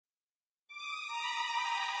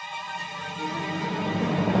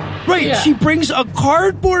Right, Yeah. she brings a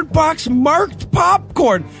cardboard box marked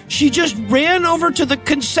popcorn. She just ran over to the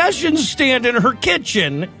concession stand in her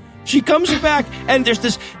kitchen. She comes back, and there's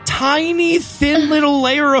this tiny, thin little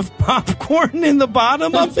layer of popcorn in the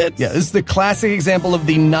bottom of it. Yeah, this is the classic example of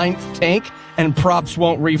the 9th tank, and props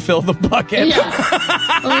won't refill the bucket. Yeah.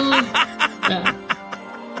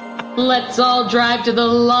 Let's all drive to the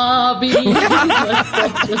lobby.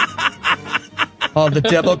 Oh, the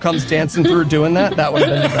devil comes dancing through doing that? That would have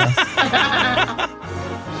been the best.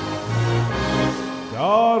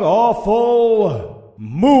 God awful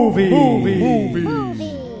movie.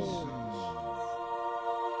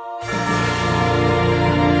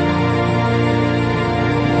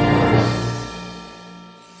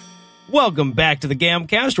 Welcome back to the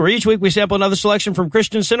GAMcast, where each week we sample another selection from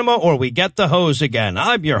Christian cinema, or we get the hose again.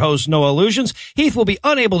 I'm your host, Noah Lugeons. Heath will be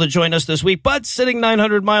unable to join us this week, but sitting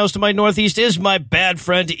 900 miles to my northeast is my bad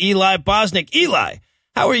friend, Eli Bosnick. Eli,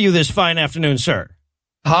 how are you this fine afternoon, sir?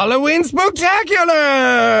 Halloween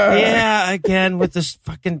Spooktacular! Yeah, again, with this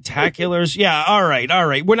fucking taculars. Yeah, all right.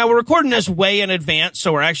 We're recording this way in advance,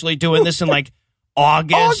 so we're actually doing this in, like,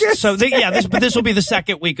 August. So, this will be the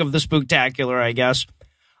second week of the Spooktacular, I guess.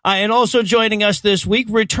 And also joining us this week,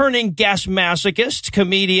 returning guest masochist,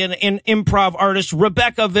 comedian, and improv artist,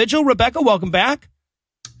 Rebecca Vigil. Rebecca, welcome back.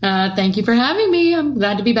 Thank you for having me. I'm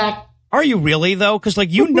glad to be back. Are you really, though? Because,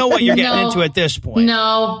 like, you know what you're getting into at this point.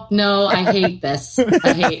 No, I hate this.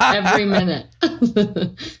 I hate every minute.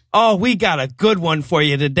 Oh, we got a good one for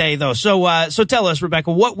you today, though. So tell us,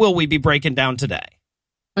 Rebecca, what will we be breaking down today?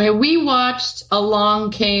 Okay, we watched Along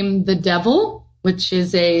Came the Devil, which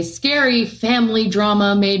is a scary family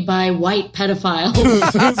drama made by white pedophiles.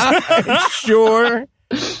 Sure.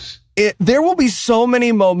 There will be so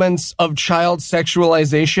many moments of child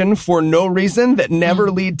sexualization for no reason that never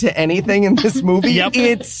lead to anything in this movie. Yep.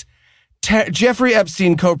 It's Jeffrey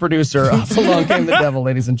Epstein, co-producer of Along Came the Devil,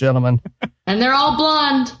 ladies and gentlemen. And they're all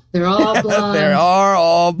blonde. They are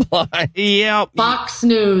all blind. Yep. Fox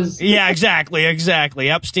News. Yeah, exactly.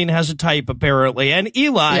 Epstein has a type, apparently. And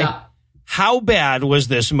Eli, how bad was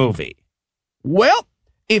this movie? Well,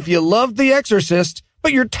 if you love The Exorcist,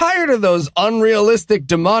 but you're tired of those unrealistic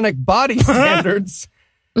demonic body standards,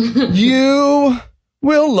 you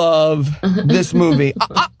will love this movie.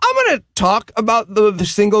 I'm going to talk about the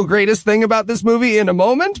single greatest thing about this movie in a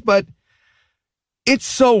moment, but it's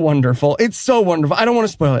so wonderful. I don't want to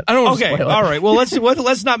spoil it. Okay, all right. Well,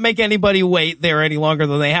 let's not make anybody wait there any longer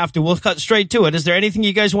than they have to. We'll cut straight to it. Is there anything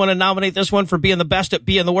you guys want to nominate this one for being the best at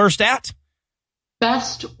being the worst at?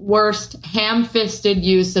 Best, worst, ham-fisted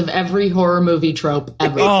use of every horror movie trope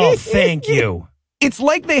ever. Oh, thank you. It's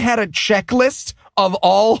like they had a checklist of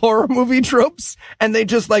all horror movie tropes, and they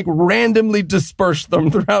just, like, randomly dispersed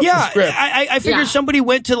them throughout the script. I figured somebody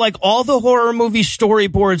went to, like, all the horror movie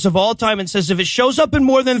storyboards of all time and says, if it shows up in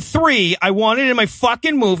more than 3, I want it in my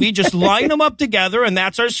fucking movie. Just line them up together, and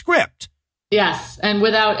that's our script. Yes, and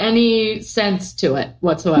without any sense to it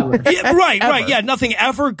whatsoever. Yeah, right. Yeah, nothing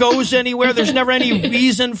ever goes anywhere. There's never any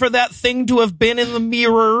reason for that thing to have been in the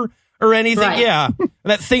mirror or anything. Right. Yeah,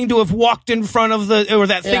 that thing to have walked in front of or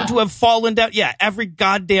that thing to have fallen down. Yeah, every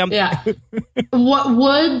goddamn. Yeah. What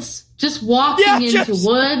woods? Just walking into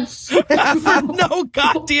woods for no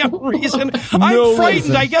goddamn reason. I'm frightened.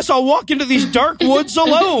 Reason. I guess I'll walk into these dark woods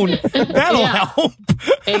alone. That'll help.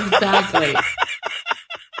 Exactly.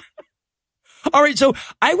 All right, so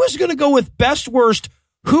I was going to go with best worst.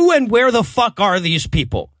 Who and where the fuck are these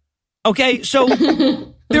people? Okay, so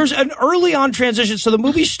there's an early on transition. So the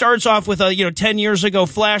movie starts off with a 10 years ago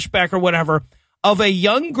flashback or whatever of a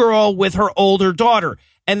young girl with her older daughter.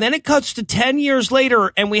 And then it cuts to 10 years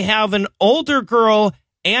later and we have an older girl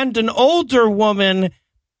and an older woman.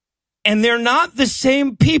 And they're not the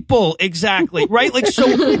same people exactly, right? Like,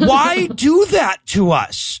 so why do that to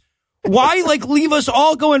us? Why, like, leave us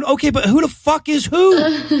all going, okay, but who the fuck is who?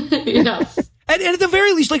 Yes. And at the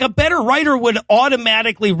very least, like, a better writer would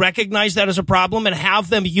automatically recognize that as a problem and have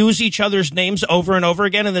them use each other's names over and over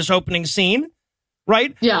again in this opening scene,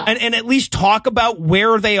 right? Yeah. And at least talk about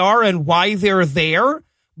where they are and why they're there.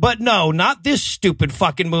 But no, not this stupid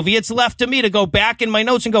fucking movie. It's left to me to go back in my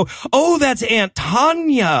notes and go, oh, that's Aunt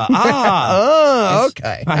Tanya. Oh,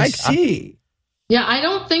 okay. I see. Yeah, I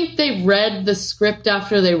don't think they read the script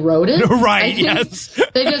after they wrote it. Right, yes.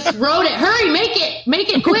 They just wrote it. Hurry, make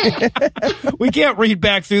it quick. We can't read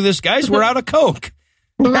back through this, guys. We're out of Coke.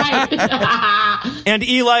 Right. And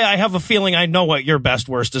Eli, I have a feeling I know what your best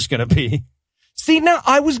worst is going to be. See, now,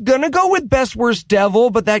 I was going to go with best worst devil,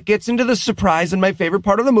 but that gets into the surprise and my favorite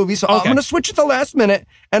part of the movie. So I'm going to switch at the last minute,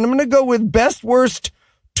 and I'm going to go with best worst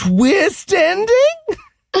twist ending.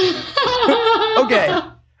 Okay.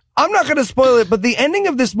 I'm not going to spoil it, but the ending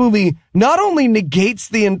of this movie not only negates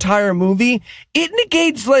the entire movie, it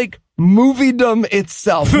negates, like, moviedom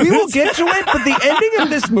itself. We will get to it, but the ending of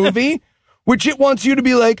this movie, which it wants you to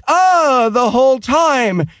be like, the whole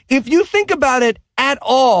time, if you think about it at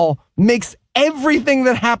all, makes everything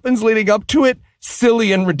that happens leading up to it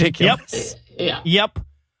silly and ridiculous. Yep.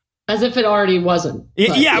 As if it already wasn't.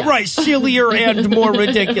 Yeah, right. Sillier and more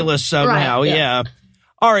ridiculous somehow. Right, yeah.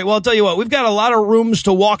 All right. Well, I'll tell you what, we've got a lot of rooms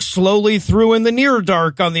to walk slowly through in the near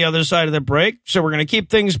dark on the other side of the break. So we're going to keep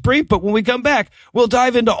things brief. But when we come back, we'll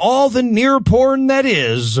dive into all the near porn that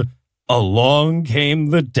is Along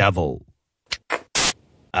Came the Devil.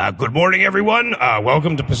 Good morning, everyone.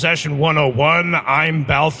 Welcome to Possession 101. I'm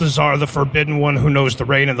Balthazar, the Forbidden One who knows the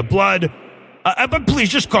rain and the blood. But please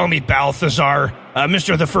just call me Balthazar.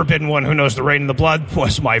 Mr. the Forbidden One who knows the rain and the blood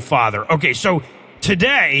was my father. Okay, so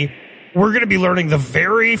today we're going to be learning the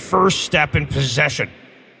very first step in possession.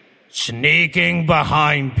 Sneaking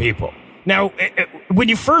behind people. Now, when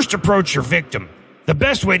you first approach your victim, the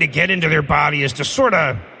best way to get into their body is to sort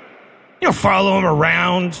of, follow them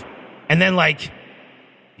around. And then,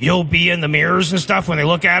 you'll be in the mirrors and stuff when they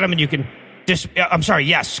look at them and you can I'm sorry,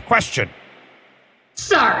 yes, question.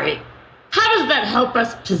 Sorry. How does that help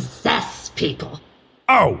us possess people?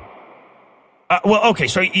 Oh. Well, okay,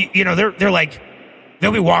 so, they're like,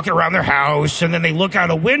 they'll be walking around their house, and then they look out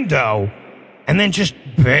a window, and then just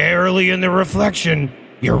barely in the reflection,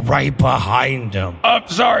 you're right behind them.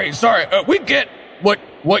 Sorry. We get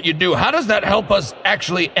what you do. How does that help us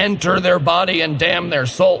actually enter their body and damn their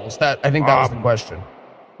souls? I think that was the question.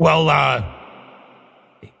 Well,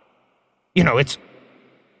 it's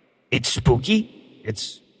spooky.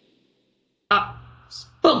 It's...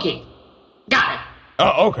 spooky. Got it.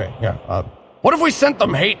 Oh, okay, yeah. What if we sent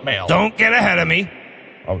them hate mail? Don't get ahead of me.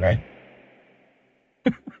 Okay.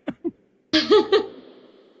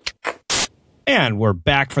 And we're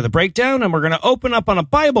back for the breakdown, and we're going to open up on a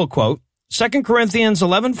Bible quote, 2 Corinthians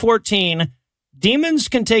 11:14. Demons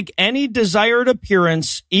can take any desired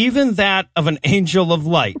appearance, even that of an angel of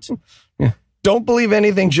light. Don't believe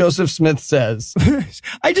anything Joseph Smith says.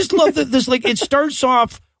 I just love that this, it starts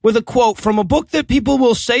off with a quote from a book that people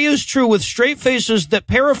will say is true with straight faces that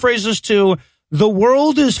paraphrases to, "The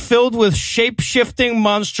world is filled with shape-shifting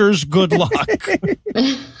monsters. Good luck."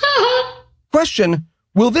 Question,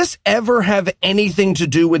 will this ever have anything to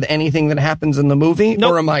do with anything that happens in the movie?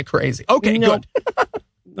 Nope. Or am I crazy? Okay, No. good.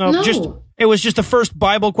 No. It was just the first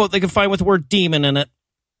Bible quote they could find with the word demon in it.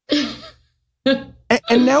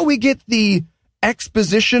 And now we get the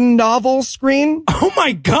exposition novel screen. Oh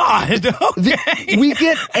my God. Okay. We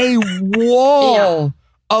get a wall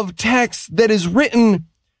of text that is written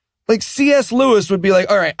like C.S. Lewis would be like,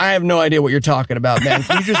 all right, I have no idea what you're talking about, man.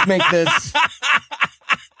 Can you just make this?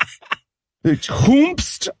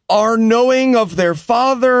 Whomst are knowing of their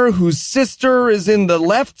father, whose sister is in the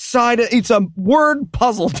left side. It's a word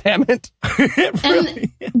puzzle, damn it.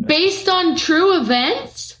 And based on true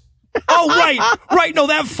events? Oh, right. No,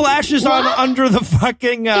 that flashes on under the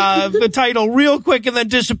fucking the title real quick and then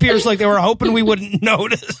disappears like they were hoping we wouldn't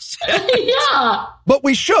notice. Yeah. But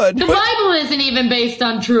we should. The Bible isn't even based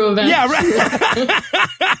on true events. Yeah, right.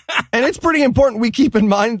 And it's pretty important we keep in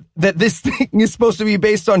mind that this thing is supposed to be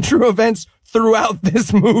based on true events throughout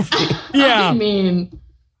this movie. Yeah. I mean.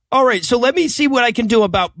 All right, so let me see what I can do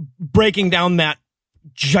about breaking down that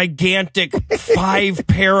gigantic 5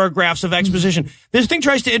 paragraphs of exposition. This thing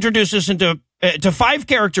tries to introduce us into to 5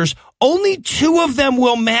 characters. Only 2 of them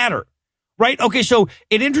will matter, right? Okay, so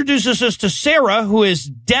it introduces us to Sarah, who is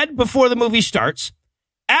dead before the movie starts,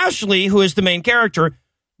 Ashley, who is the main character,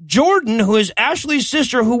 Jordan, who is Ashley's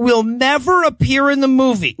sister, who will never appear in the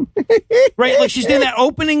movie, right? Like she's in that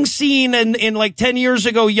opening scene in like 10 years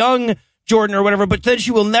ago, young Jordan or whatever, but then she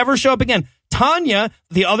will never show up again. Tanya,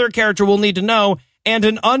 the other character we'll need to know, and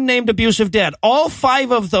an unnamed abusive dad. All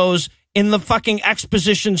 5 of those in the fucking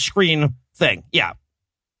exposition screen thing. Yeah.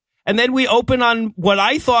 And then we open on what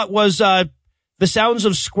I thought was the sounds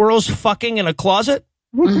of squirrels fucking in a closet.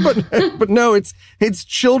 but no, it's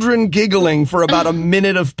children giggling for about a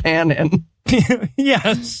minute of panning.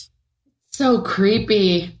 Yes. So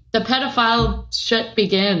creepy. The pedophile shit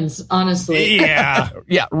begins, honestly. Yeah.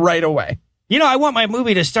 Yeah, right away. I want my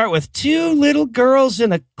movie to start with 2 little girls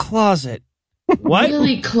in a closet. What?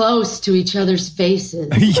 Really close to each other's faces.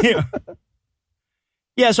 Yeah.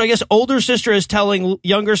 Yeah, so I guess older sister is telling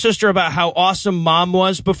younger sister about how awesome mom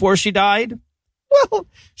was before she died. Well,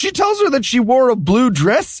 she tells her that she wore a blue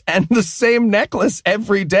dress and the same necklace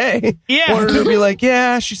every day. Yeah. Want her to be like,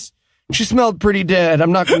 yeah, she smelled pretty dead.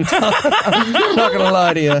 I'm not going to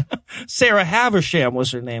lie to you. Sarah Havisham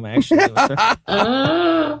was her name, actually.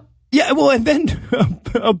 Yeah, well, and then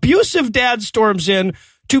abusive dad storms in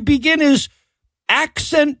to begin his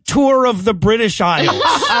accent tour of the British Isles.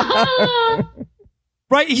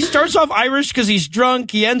 Right? He starts off Irish because he's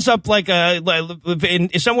drunk. He ends up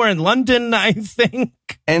somewhere in London, I think.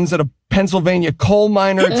 Ends at a Pennsylvania coal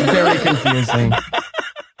miner. It's very confusing.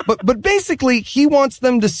 But basically, he wants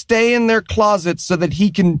them to stay in their closets so that he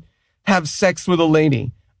can have sex with a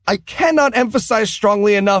lady. I cannot emphasize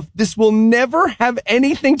strongly enough, this will never have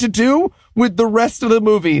anything to do with the rest of the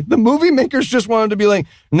movie. The movie makers just wanted to be like,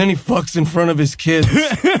 and then he fucks in front of his kids.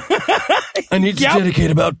 I need to dedicate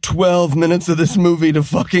about 12 minutes of this movie to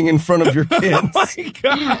fucking in front of your kids. Oh my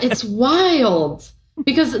God. Yeah, it's wild.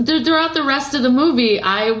 Because throughout the rest of the movie,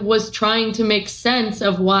 I was trying to make sense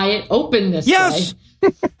of why it opened this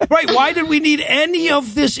way. Right. Why did we need any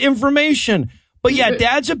of this information? But yeah,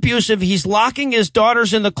 dad's abusive. He's locking his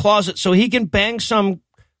daughters in the closet so he can bang some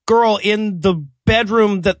girl in the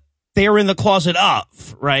bedroom that they're in the closet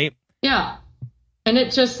of, right? Yeah. And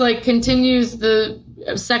it just like continues the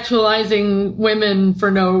sexualizing women for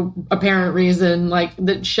no apparent reason, like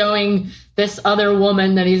showing this other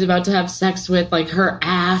woman that he's about to have sex with, like her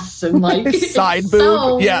ass and like side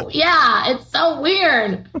boob. Yeah, it's so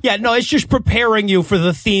weird. Yeah, no, it's just preparing you for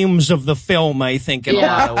the themes of the film, I think, in a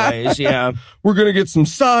lot of ways. Yeah. We're going to get some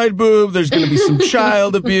side boob. There's going to be some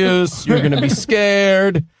child abuse. You're going to be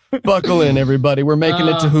scared. Buckle in, everybody. We're making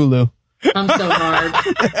it to Hulu. I'm so hard.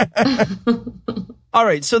 All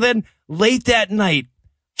right, so then late that night,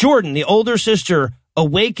 Jordan, the older sister,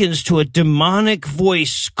 awakens to a demonic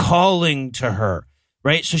voice calling to her,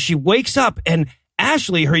 right? So she wakes up, and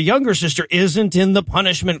Ashley, her younger sister, isn't in the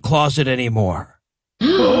punishment closet anymore.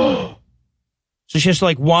 So she has to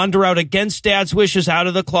like wander out against dad's wishes out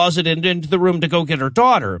of the closet and into the room to go get her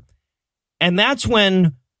daughter. And that's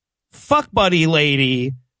when fuck buddy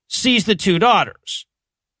lady sees the two daughters.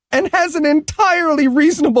 And has an entirely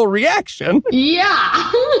reasonable reaction.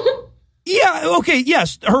 Yeah. Yeah, okay,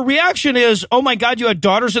 yes. Her reaction is, oh my God, you had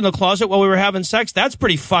daughters in the closet while we were having sex? That's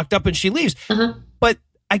pretty fucked up, and she leaves. But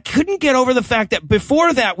I couldn't get over the fact that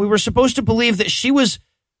before that, we were supposed to believe that she was,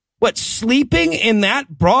 sleeping in that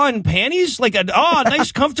bra and panties? Like, a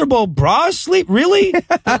nice, comfortable bra sleep? Really?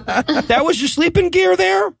 That was your sleeping gear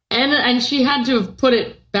there? And she had to have put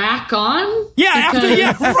it back on? Yeah,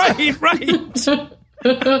 because... right.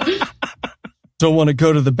 Don't want to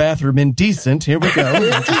go to the bathroom indecent. Here we go.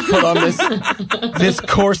 Just put on this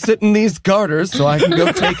corset and these garters so I can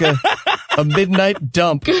go take a midnight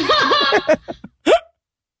dump.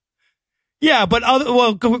 Yeah, but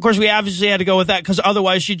of course we obviously had to go with that because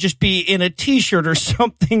otherwise she'd just be in a t-shirt or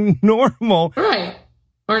something normal. Right.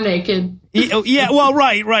 Or naked. Yeah, well,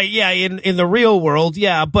 right. Yeah, in the real world.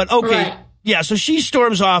 Yeah, but okay. Right. Yeah, so she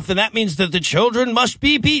storms off and that means that the children must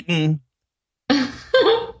be beaten.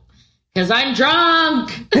 Because I'm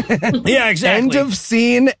drunk. Yeah, exactly. End of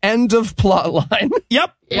scene, end of plot line.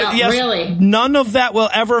 Yep. Yeah, yes, really. None of that will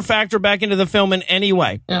ever factor back into the film in any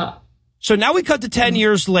way. Yeah. So now we cut to 10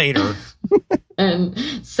 years later. And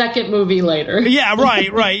second movie later. Yeah,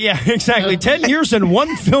 right. Yeah, exactly. 10 years and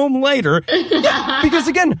one film later. Yeah, because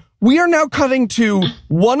again, we are now cutting to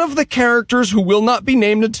one of the characters who will not be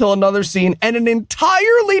named until another scene and an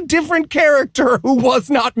entirely different character who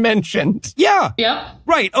was not mentioned. Yeah. Yep.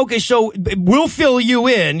 Right. Okay, so we'll fill you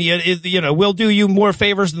in. We'll do you more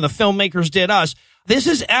favors than the filmmakers did us. This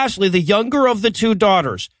is Ashley, the younger of the two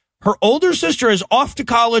daughters. Her older sister is off to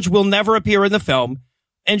college, will never appear in the film,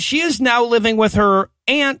 and she is now living with her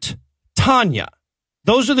aunt, Tanya.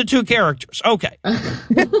 Those are the two characters. Okay.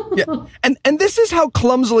 Yeah. And this is how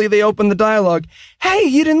clumsily they open the dialogue. Hey,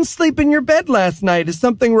 you didn't sleep in your bed last night. Is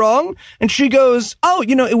something wrong? And she goes, oh,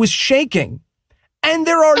 it was shaking. And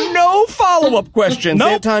there are no follow-up questions.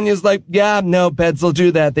 Nope. Aunt Tanya's like, yeah, no, beds will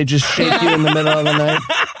do that. They just shake you in the middle of the night.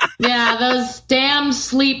 Yeah, those damn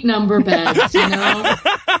sleep number beds,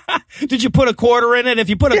 Did you put a quarter in it? If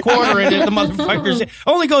you put a quarter in it, the motherfuckers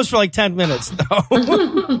only goes for like 10 minutes,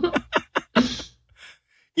 though.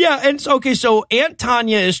 Yeah, and okay, so Aunt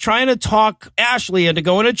Tanya is trying to talk Ashley into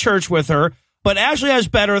going to church with her, but Ashley has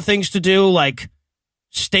better things to do, like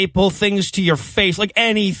staple things to your face. Like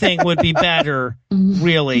anything would be better,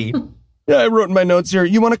 really. Yeah, I wrote in my notes here,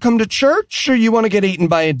 you want to come to church or you want to get eaten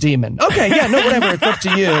by a demon? Okay, yeah, no, whatever. It's up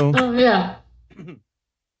to you. Oh, yeah.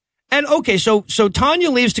 And okay, so Tanya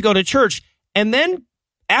leaves to go to church, and then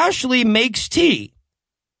Ashley makes tea.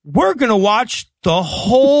 We're going to watch the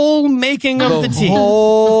whole making of the tea. The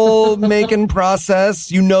whole making process.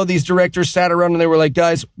 These directors sat around and they were like,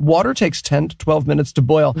 guys, water takes 10 to 12 minutes to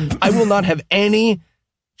boil. I will not have any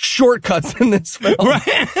shortcuts in this film.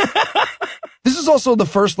 Right. This is also the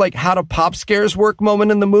first, like, how do pop scares work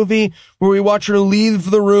moment in the movie, where we watch her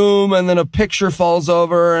leave the room and then a picture falls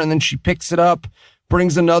over and then she picks it up,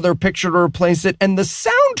 brings another picture to replace it. And the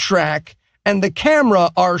soundtrack and the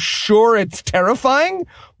camera are sure it's terrifying,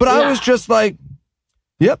 but I was just like,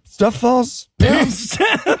 yep, stuff falls.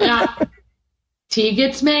 Yeah. Tea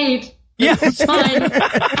gets made. Yeah. It's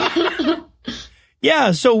fine.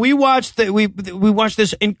 Yeah, so we watched we watched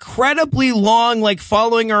this incredibly long, like,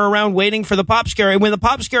 following her around, waiting for the pop scare. And when the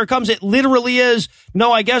pop scare comes, it literally is,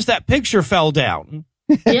 no, I guess that picture fell down.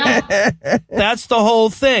 Yeah. That's the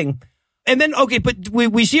whole thing. And then, okay, but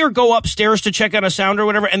we see her go upstairs to check on a sound or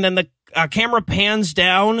whatever, and then the camera pans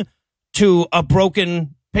down to a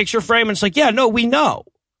broken picture frame, and it's like, yeah, no, we know.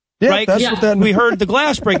 Yeah, right? that's what that we heard the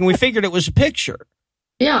glass break, and we figured it was a picture.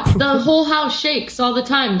 Yeah, the whole house shakes all the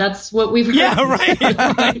time. That's what we've heard. Yeah,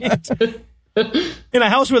 right. In a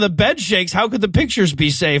house where the bed shakes, how could the pictures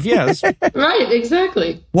be safe? Yes. Right,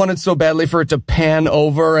 exactly. Wanted so badly for it to pan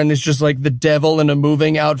over and it's just like the devil in a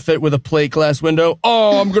moving outfit with a plate glass window.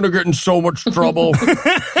 Oh, I'm going to get in so much trouble.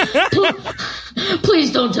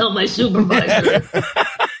 Please don't tell my supervisor.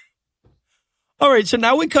 All right, so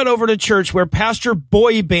now we cut over to church where Pastor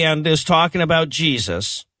Boy Band is talking about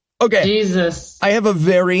Jesus. Okay. Jesus. I have a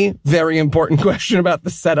very, very important question about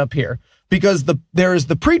the setup here, because there's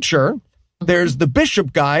the preacher, there's the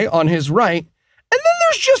bishop guy on his right, and then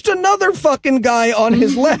there's just another fucking guy on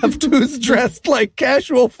his left who's dressed like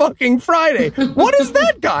casual fucking Friday. What is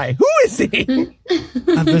that guy? Who is he?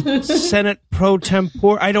 The Senate pro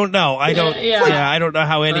tempore. I don't know. I don't. Yeah. I don't know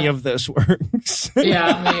how any of this works.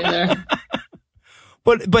 Yeah, me either.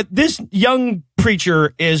 But this young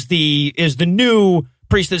preacher is the new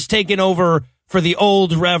priest that's taken over for the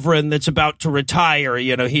old reverend that's about to retire.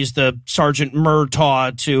 You know, he's the Sergeant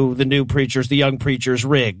Murtaugh to the new preachers, the young preachers,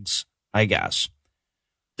 Riggs, I guess.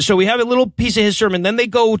 So we have a little piece of his sermon. Then they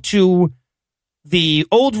go to the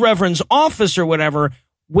old reverend's office or whatever,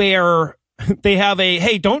 where they have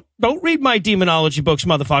hey, don't read my demonology books,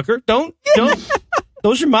 motherfucker. Don't.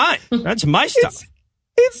 Those are mine. That's my stuff.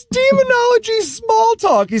 It's demonology small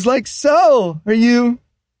talk. He's like, so, are you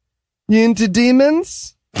into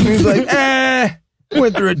demons? And he's like,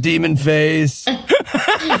 went through a demon phase.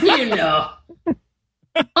 You know.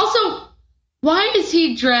 Also, why is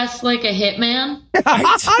he dressed like a hitman? I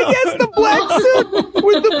guess the black suit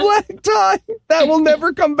with the black tie. That will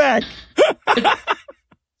never come back.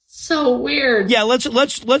 So weird. Yeah,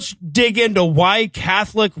 let's dig into why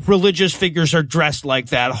Catholic religious figures are dressed like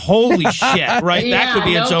that. Holy shit, right? Yeah, that could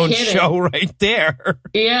be its own kidding. show right there.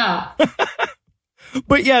 Yeah.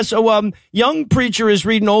 But yeah, so young preacher is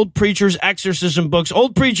reading old preacher's exorcism books.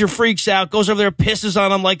 Old preacher freaks out, goes over there, pisses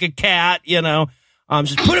on him like a cat, you know.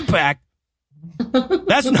 Says, put it back.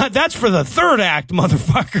 That's for the third act,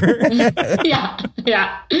 motherfucker.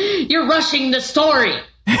 Yeah. You're rushing the story.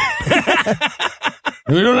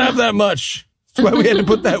 We don't have that much. That's why we had to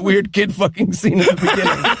put that weird kid fucking scene at the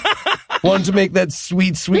beginning. Wanted to make that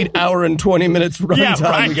sweet, sweet hour and 20 minutes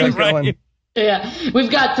runtime we got going. Right. Yeah.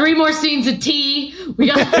 We've got 3 more scenes of tea. We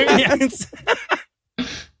got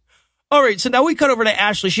All right, so now we cut over to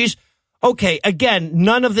Ashley. She's okay, again,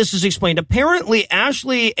 none of this is explained. Apparently,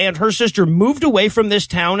 Ashley and her sister moved away from this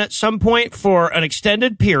town at some point for an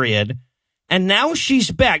extended period. And now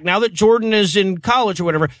she's back. Now that Jordan is in college or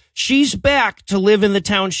whatever, she's back to live in the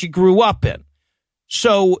town she grew up in.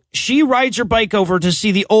 So she rides her bike over to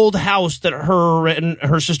see the old house that her and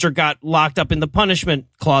her sister got locked up in the punishment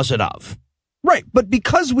closet of. Right, but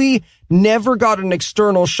because we never got an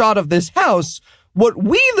external shot of this house, what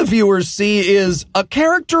we, the viewers, see is a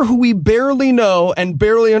character who we barely know and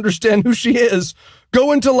barely understand who she is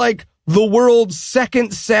go into, like, the world's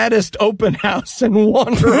second saddest open house and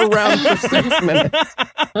wander around for 6 minutes.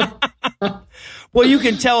 Well, you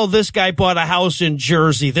can tell this guy bought a house in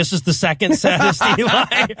Jersey. This is the second saddest,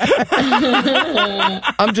 Eli.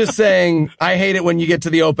 I'm just saying, I hate it when you get to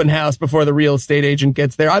the open house before the real estate agent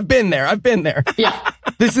gets there. I've been there. Yeah.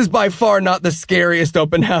 This is by far not the scariest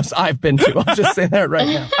open house I've been to. I'll just say that right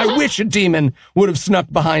now. I wish a demon would have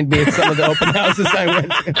snuck behind me at some of the open houses I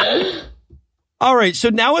went to. All right, so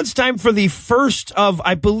now it's time for the first of,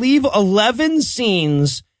 I believe, 11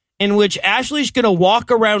 scenes in which Ashley's going to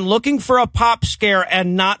walk around looking for a pop scare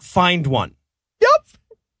and not find one.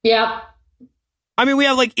 Yep. I mean, we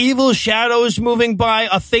have, like, evil shadows moving by,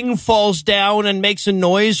 a thing falls down and makes a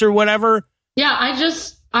noise or whatever. Yeah, I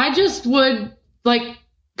just would, like,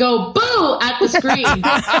 go boo at the screen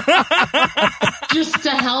just to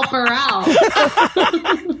help her out.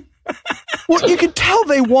 Well, you can tell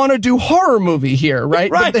they want to do horror movie here,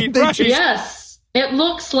 right? Right, But they right. just, Yes. It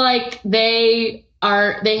looks like they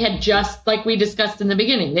had just, like we discussed in the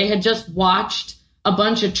beginning, they had just watched a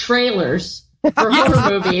bunch of trailers for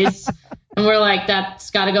horror movies. And we're like, that's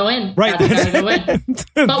got to go in. Right. That's got to go in.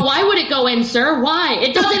 But why would it go in, sir? Why?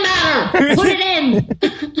 It doesn't matter. Put it in.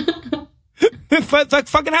 The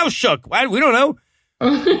fucking house shook. We don't know.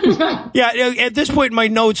 Yeah, at this point in my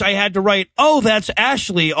notes, I had to write, oh, that's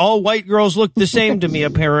Ashley. All white girls look the same to me,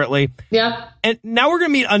 apparently. Yep. And now we're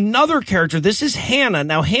going to meet another character. This is Hannah.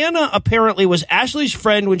 Now, Hannah apparently was Ashley's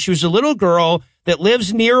friend when she was a little girl that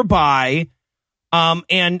lives nearby.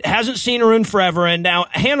 And hasn't seen her in forever. And now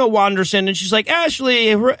Hannah wanders in and she's like,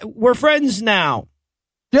 Ashley, we're friends now.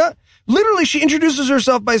 Yeah. Literally, she introduces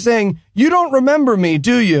herself by saying, you don't remember me,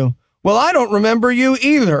 do you? Well, I don't remember you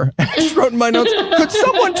either. I just wrote in my notes, could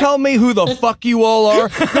someone tell me who the fuck you all are?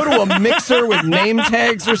 Go to a mixer with name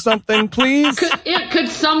tags or something, please. Could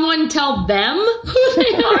someone tell them who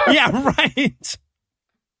they are? Yeah, right.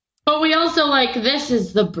 But we also like, this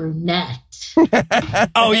is the brunette.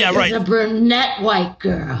 Oh, yeah, right. This is a brunette white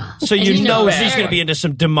girl. So you know she's going to be into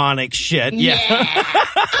some demonic shit. Yeah.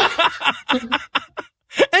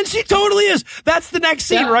 And she totally is. That's the next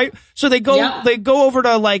scene, right? So they go over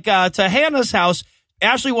to to Hannah's house.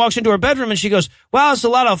 Ashley walks into her bedroom and she goes, wow, it's a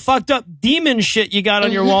lot of fucked up demon shit you got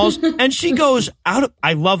on your walls. And she goes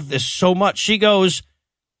I love this so much. She goes,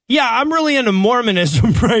 yeah, I'm really into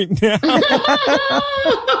Mormonism right now.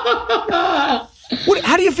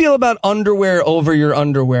 How do you feel about underwear over your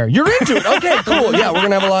underwear? You're into it. Okay, cool. Yeah, we're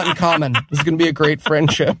going to have a lot in common. This is going to be a great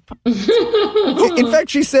friendship. In fact,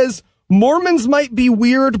 she says, Mormons might be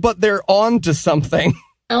weird, but they're on to something.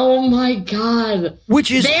 Oh, my God.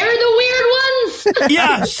 Which is... They're the weird ones?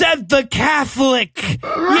 Yeah, said the Catholic.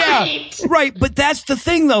 Right. Yeah, right. But that's the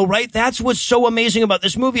thing, though, right? That's what's so amazing about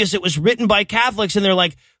this movie is it was written by Catholics, and they're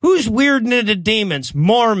like, who's weird and into demons?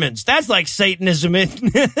 Mormons. That's like Satanism,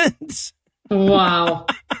 isn't it? Wow.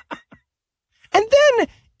 And then,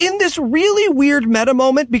 in this really weird meta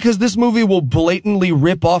moment, because this movie will blatantly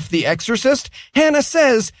rip off The Exorcist, Hannah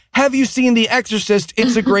says, have you seen The Exorcist?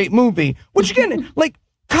 It's a great movie. Which, again,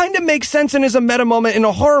 kind of makes sense and is a meta moment in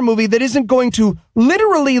a horror movie that isn't going to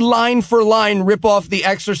literally line for line rip off The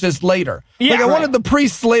Exorcist later. Yeah, I wanted the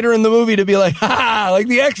priests later in the movie to be like, ha, like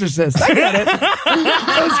The Exorcist. I get it.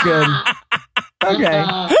 That was good. Okay.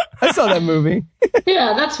 I saw that movie.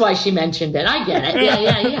 Yeah, that's why she mentioned it. I get it.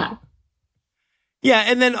 Yeah. Yeah,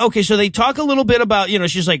 and then, okay, so they talk a little bit about,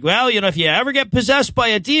 she's like, well, if you ever get possessed by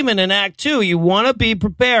a demon in Act 2, you want to be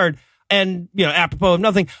prepared. And, apropos of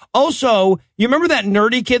nothing. Also, you remember that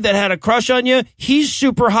nerdy kid that had a crush on you? He's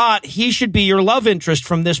super hot. He should be your love interest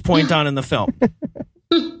from this point on in the film.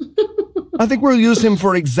 I think we'll use him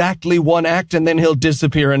for exactly one act, and then he'll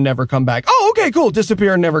disappear and never come back. Oh, okay, cool.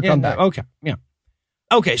 Disappear and never come back. Okay, yeah.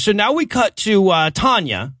 Okay, so now we cut to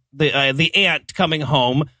Tanya, the aunt, coming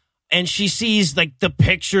home, and she sees, the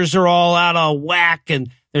pictures are all out of whack, and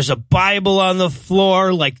there's a Bible on the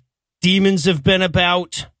floor, demons have been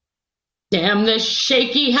about. Damn this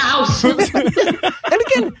shaky house. And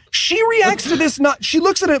again, she reacts to this she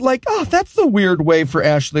looks at it like, oh, that's the weird way for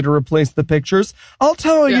Ashley to replace the pictures. I'll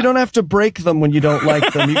tell her you don't have to break them when you don't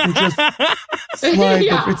like them. You can just slide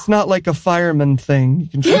them. It's not like a fireman thing. You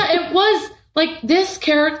can just... it was this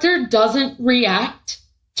character doesn't react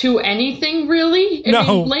to anything really. I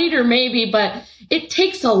mean, later maybe, but it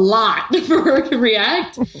takes a lot for her to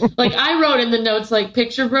react. I wrote in the notes,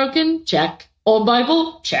 picture broken, check. Old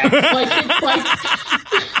Bible, check.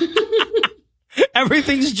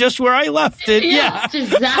 Everything's just where I left it. Yeah.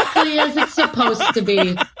 Exactly as it's supposed to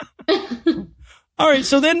be. All right,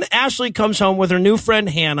 so then Ashley comes home with her new friend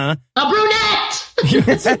Hannah. A brunette!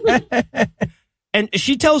 And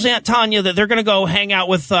she tells Aunt Tanya that they're going to go hang out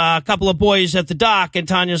with a couple of boys at the dock. And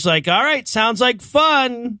Tanya's like, all right, sounds like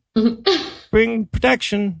fun. Bring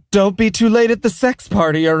protection. Don't be too late at the sex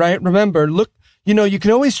party, all right? Remember, look, you can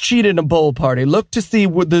always cheat in a bowl party. Look to see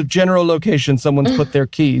the general location someone's put their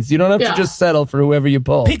keys. You don't have to just settle for whoever you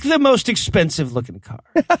pull. Pick the most expensive looking car.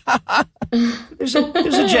 There's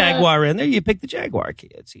a Jaguar in there. You pick the Jaguar key.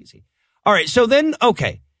 It's easy. All right. So then,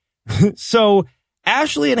 okay. So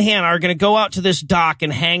Ashley and Hannah are going to go out to this dock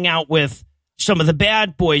and hang out with some of the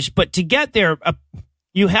bad boys. But to get there,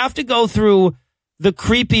 you have to go through the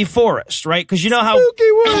creepy forest, right? Because you know how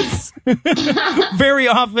spooky woods. Very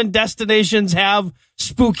often destinations have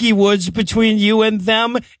spooky woods between you and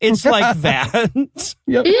them. It's like that.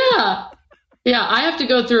 Yep. Yeah, I have to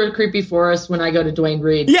go through a creepy forest when I go to Duane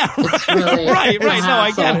Reade. Yeah, it's really right. No,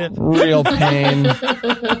 I get it. Real pain.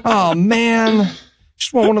 Oh, man.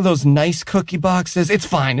 Just want one of those nice cookie boxes. It's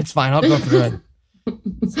fine. I'll go through it.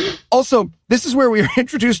 Also, this is where we are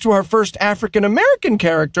introduced to our first African-American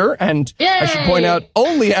character, and Yay! I should point out,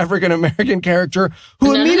 only African-American character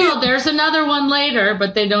who immediately... No, there's another one later,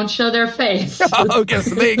 but they don't show their face. Oh, okay,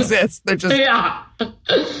 so they exist. They're just... Yeah.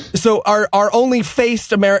 So our only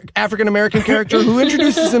faced African-American character who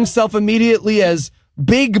introduces himself immediately as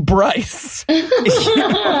Big Bryce. Yo,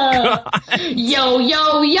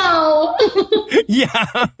 yo, yo. Yeah.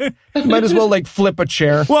 Might as well, like, flip a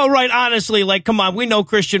chair. Well, right, honestly, like, come on, we know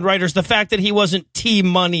Christian writers. The fact that he wasn't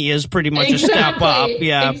T-Money is pretty much a step up.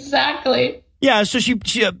 Yeah. Exactly. Yeah, so she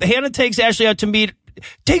Hannah takes Ashley out to meet,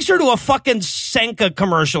 takes her to a fucking Senka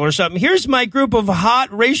commercial or something. Here's my group of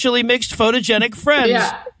hot, racially mixed, photogenic friends.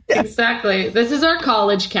 Yeah, exactly. This is our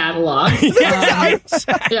college catalog.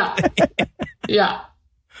 Exactly. Yeah. Yeah.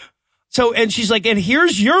 So, and she's like, and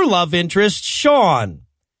here's your love interest, Sean.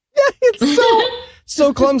 Yeah, it's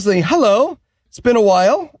so clumsy. Hello. It's been a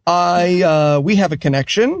while. We have a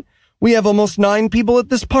connection. We have almost 9 people at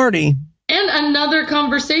this party. And another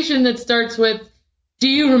conversation that starts with, do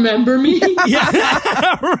you remember me?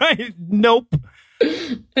 Yeah, right. Nope.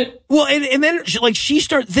 Well, and then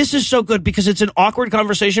this is so good because it's an awkward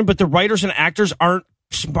conversation, but the writers and actors aren't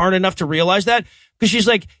smart enough to realize that, because she's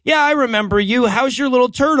like, yeah, I remember you. How's your little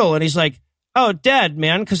turtle? And he's like, oh, dead,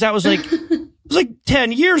 man. Because that was like, it was like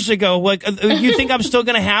 10 years ago. Like, you think I'm still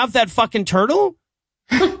going to have that fucking turtle?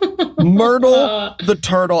 Myrtle the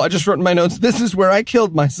turtle. I just wrote in my notes, this is where I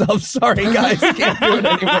killed myself. Sorry, guys. Can't do it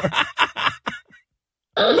anymore.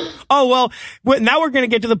 Oh, well, now we're going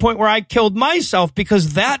to get to the point where I killed myself,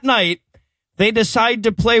 because that night they decide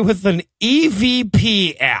to play with an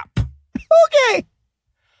EVP app. Okay.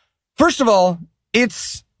 First of all,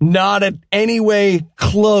 it's not in any way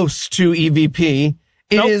close to EVP.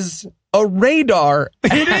 It is a radar.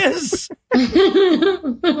 It is.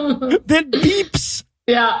 That beeps.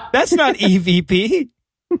 Yeah. That's not EVP.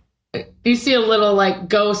 You see a little, like,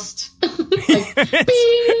 ghost. Like,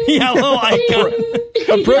 yeah, a little icon.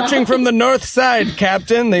 Approaching from the north side,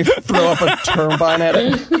 Captain. They throw up a turbine at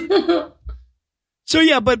it. So,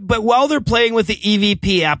 yeah, but while they're playing with the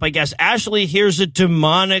EVP app, I guess, Ashley hears a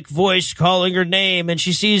demonic voice calling her name, and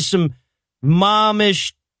she sees some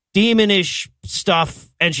momish, demonish stuff,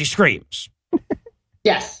 and she screams.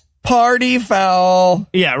 Yes. Party foul.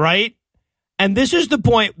 Yeah, right? And this is the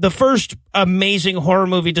point, the first amazing horror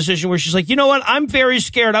movie decision where she's like, you know what? I'm very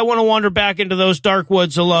scared. I want to wander back into those dark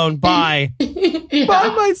woods alone. Bye. Yeah. By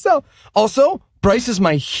myself. Also, Bryce is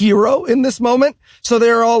my hero in this moment. So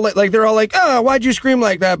they're all like, oh, why'd you scream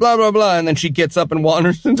like that? Blah, blah, blah. And then she gets up and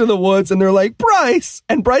wanders into the woods, and they're like, Bryce.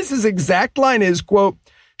 And Bryce's exact line is, quote,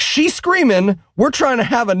 she's screaming, we're trying to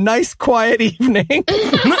have a nice, quiet evening.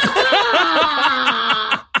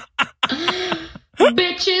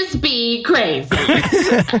 Bitches be crazy.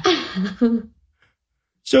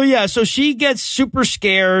 So she gets super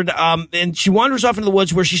scared, and she wanders off into the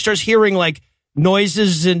woods where she starts hearing like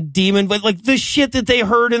noises and demon, but like the shit that they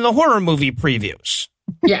heard in the horror movie previews.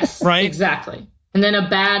 Yes, right? Exactly. And then a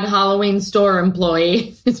bad Halloween store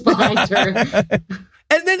employee is behind her.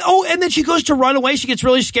 And then she goes to run away. She gets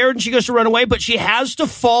really scared and she goes to run away, but she has to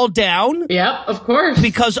fall down. Yep, of course.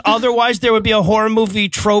 Because otherwise there would be a horror movie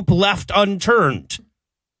trope left unturned.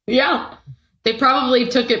 Yeah. They probably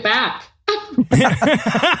took it back.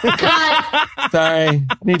 Cut. Sorry.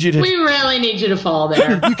 We really need you to fall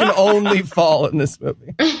there. You can only fall in this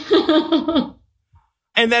movie.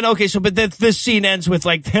 And then, but this scene ends with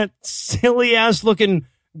like that silly ass looking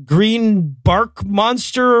green bark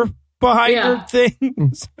monster behind her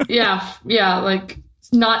things. Yeah, like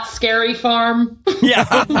not Scary Farm.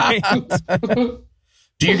 Yeah. Right.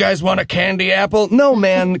 Do you guys want a candy apple? No,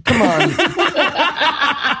 man. Come on.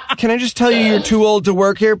 Can I just tell you you're too old to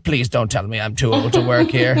work here? Please don't tell me I'm too old to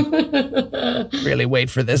work here. Really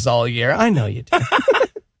wait for this all year. I know you do.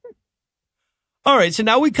 All right, so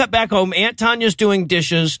now we cut back home. Aunt Tanya's doing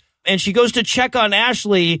dishes, and she goes to check on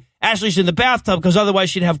Ashley. Ashley's in the bathtub because otherwise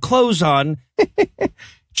she'd have clothes on.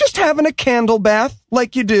 Just having a candle bath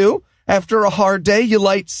like you do. After a hard day, you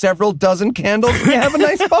light several dozen candles and you have a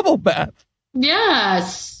nice bubble bath.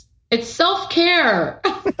 Yes, it's self-care.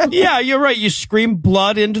 Yeah, you're right. You scream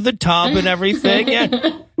blood into the tub and everything.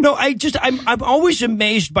 Yeah. No, I'm always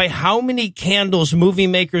amazed by how many candles movie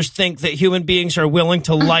makers think that human beings are willing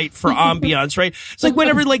to light for ambiance, right? It's like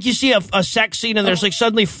whenever you see a sex scene and there's like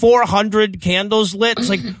suddenly 400 candles lit. It's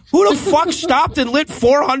like, who the fuck stopped and lit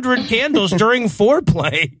 400 candles during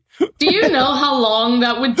foreplay? Do you know how long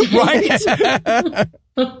that would take? Right?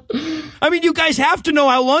 I mean, you guys have to know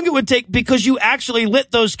how long it would take because you actually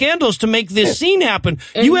lit those candles to make this scene happen.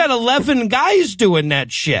 You had 11 guys doing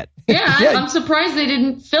that shit. Yeah, I'm surprised they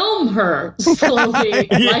didn't film her slowly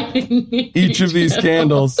lighting each of these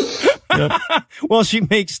candles. Yep. Well, she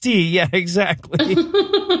makes tea. Yeah, exactly.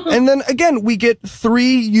 And then again, we get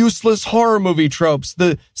 3 useless horror movie tropes.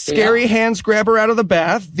 The scary hands grab her out of the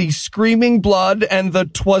bath, the screaming blood, and the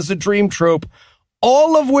 'twas a dream trope,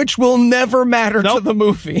 all of which will never matter to the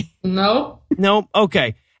movie. Nope.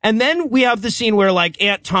 Okay. And then we have the scene where like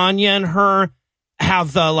Aunt Tanya and her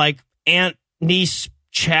have the like aunt niece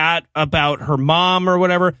chat about her mom or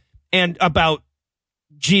whatever, and about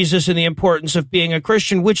Jesus and the importance of being a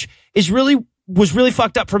Christian, which was really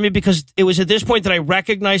fucked up for me because it was at this point that I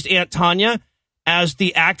recognized Aunt Tanya as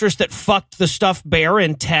the actress that fucked the stuffed bear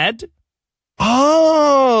in Ted.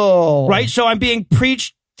 Oh. Right? So I'm being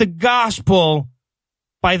preached the gospel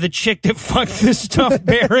by the chick that fucked the stuffed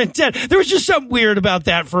bear in Ted. There was just something weird about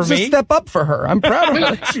that for me. It's a step up for her. I'm proud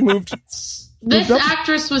of her. She moved. This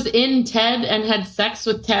actress was in Ted and had sex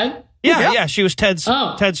with Ted? Yeah, she was Ted's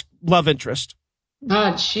love interest.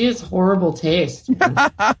 God, she has horrible taste.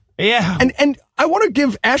 Yeah. And I want to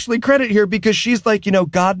give Ashley credit here because she's like,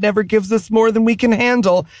 God never gives us more than we can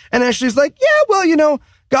handle. And Ashley's like, yeah, well,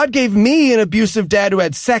 God gave me an abusive dad who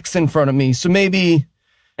had sex in front of me. So maybe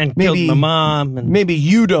killed my mom. And maybe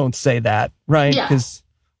you don't say that, right? Because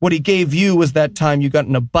what he gave you was that time you got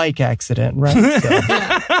in a bike accident, right? So.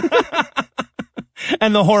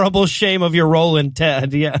 And the horrible shame of your role in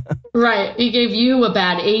Ted, yeah. Right. He gave you a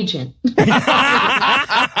bad agent.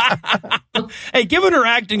 Hey, given her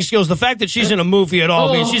acting skills, the fact that she's in a movie at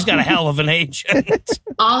all means she's got a hell of an agent.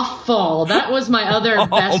 Awful. That was my other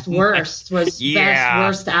best worst best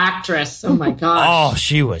worst actress. Oh my gosh. Oh,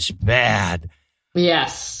 she was bad.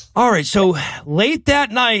 Yes. All right, so late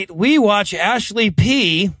that night, we watch Ashley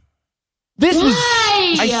P. This was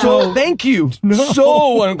thank you.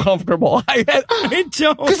 So uncomfortable. I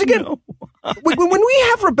don't. Because again, when we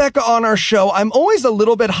have Rebecca on our show, I'm always a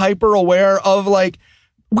little bit hyper aware of like,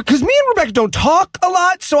 because me and Rebecca don't talk a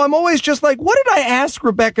lot, so I'm always just like, what did I ask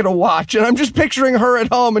Rebecca to watch? And I'm just picturing her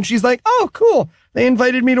at home, and she's like, oh, cool. They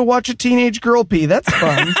invited me to watch a teenage girl pee. That's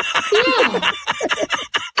fun.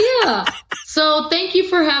 Yeah. So thank you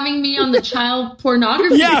for having me on the child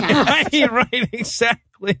pornography cast. Right,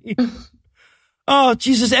 exactly. Oh,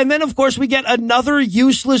 Jesus. And then, of course, we get another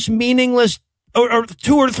useless, meaningless, or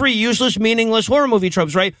 2 or 3 useless, meaningless horror movie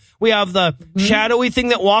tropes, right? We have the shadowy thing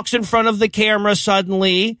that walks in front of the camera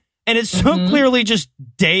suddenly, and it's so clearly just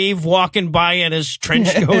Dave walking by in his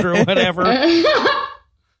trench coat or whatever.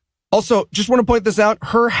 Also, just want to point this out.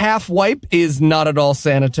 Her half wipe is not at all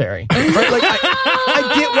sanitary. Right? Like,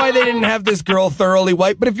 I get why they didn't have this girl thoroughly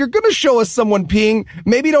wipe, but if you're going to show us someone peeing,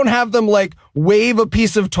 maybe don't have them like wave a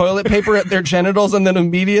piece of toilet paper at their genitals and then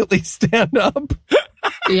immediately stand up.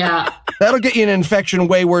 Yeah. That'll get you an infection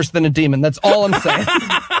way worse than a demon. That's all I'm saying.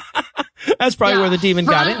 That's probably where the demon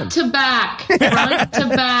got in. Front to back. Front to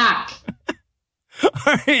back.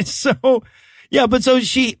 All right, so... Yeah, but so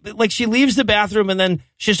she leaves the bathroom and then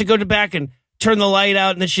she has to go back and turn the light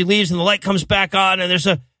out, and then she leaves and the light comes back on and there's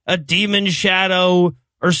a demon shadow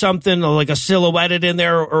or something, or like a silhouetted in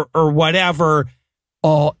there or whatever.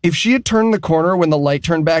 Oh, if she had turned the corner when the light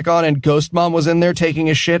turned back on and Ghost Mom was in there taking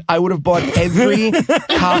a shit, I would have bought every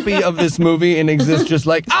copy of this movie and exist just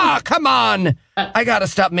like, come on. I got to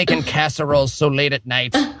stop making casseroles so late at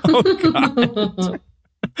night. Oh, God.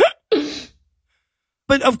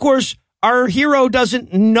 But of course, our hero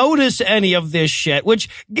doesn't notice any of this shit, which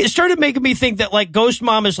started making me think that like Ghost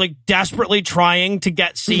Mom is like desperately trying to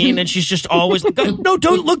get seen, and she's just always like, no,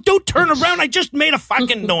 don't look, don't turn around. I just made a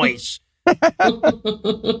fucking noise.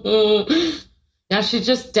 Yeah, she's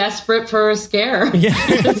just desperate for a scare. Yeah.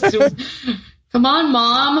 Come on,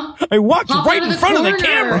 Mom. I walked right in front of the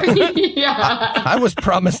camera. Yeah. I was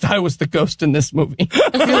promised I was the ghost in this movie.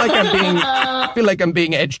 I feel like I'm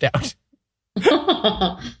being edged out.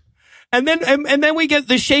 And then we get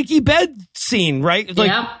the shaky bed scene, right? It's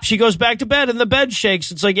like she goes back to bed and the bed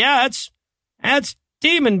shakes. It's like, yeah, that's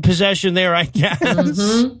demon possession there, I guess.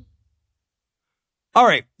 Mm-hmm. All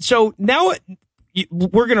right. So now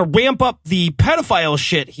we're going to ramp up the pedophile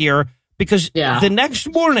shit here because the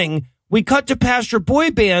next morning we cut to Pastor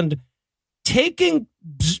Boy Band taking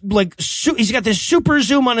he's got this super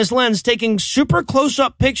zoom on his lens, taking super close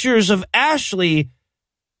up pictures of Ashley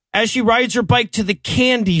as she rides her bike to the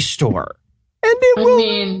candy store. And it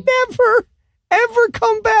will never, ever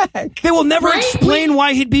come back. They will never explain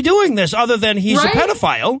why he'd be doing this other than he's a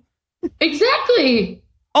pedophile. Exactly.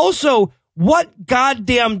 Also, what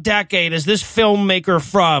goddamn decade is this filmmaker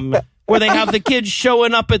from where they have the kids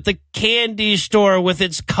showing up at the candy store with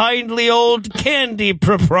its kindly old candy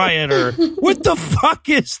proprietor. What the fuck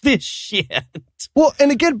is this shit? Well,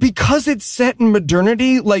 and again, because it's set in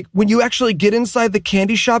modernity, like when you actually get inside the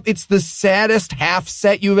candy shop, it's the saddest half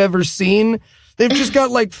set you've ever seen. They've just got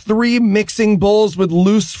like 3 mixing bowls with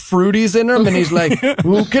loose fruities in them. And he's like,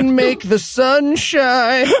 who can make the sun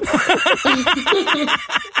shine?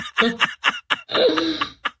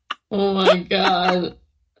 Oh my God.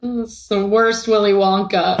 It's the worst Willy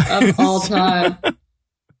Wonka of all time.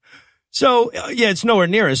 So, yeah, it's nowhere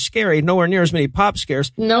near as scary, nowhere near as many pop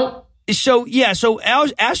scares. Nope. So, yeah, so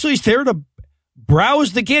Ashley's there to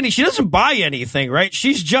browse the candy. She doesn't buy anything, right?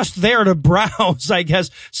 She's just there to browse, I guess,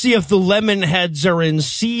 see if the lemon heads are in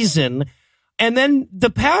season. And then the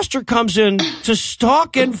pastor comes in to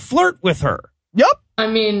stalk and flirt with her. Yep. I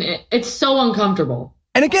mean, it's so uncomfortable.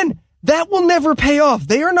 And again, that will never pay off.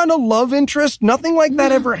 They are not a love interest. Nothing like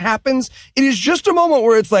that ever happens. It is just a moment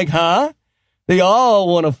where it's like, huh? They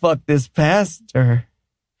all want to fuck this pastor.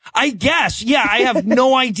 I guess. Yeah, I have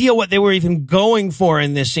no idea what they were even going for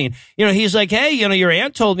in this scene. You know, he's like, hey, you know, your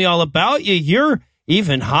aunt told me all about you. You're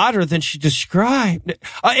even hotter than she described.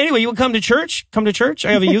 Anyway, you would come to church? Come to church?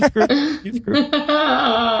 I have a youth group.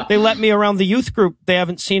 They let me around the youth group. They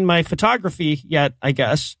haven't seen my photography yet, I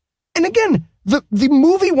guess. And again, the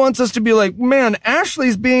movie wants us to be like, man,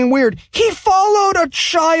 Ashley's being weird. He followed a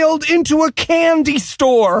child into a candy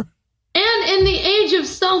store. And in the age of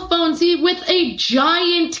cell phones, with a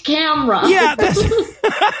giant camera. Yeah.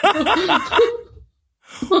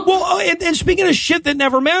 Well, and speaking of shit that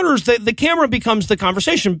never matters, the camera becomes the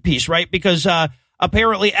conversation piece, right? Because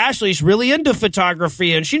apparently Ashley's really into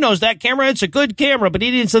photography, and she knows that camera, it's a good camera, but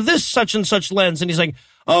he needs this such and such lens. And he's like,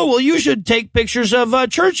 oh, well, you should take pictures of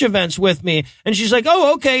church events with me. And she's like,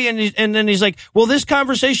 oh, okay. And then he's like, will this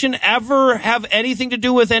conversation ever have anything to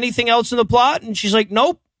do with anything else in the plot? And she's like,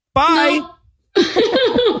 nope. Bye.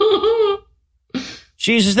 No.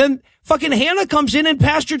 Jesus. Then fucking Hannah comes in and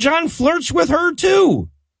Pastor John flirts with her too.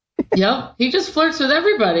 Yep. He just flirts with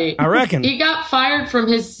everybody. I reckon. He got fired from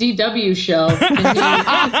his CW show.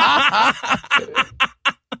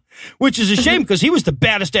 Which is a shame because he was the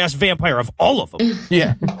baddest ass vampire of all of them.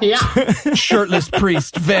 Yeah. Yeah. Shirtless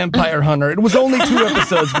priest, vampire hunter. It was only 2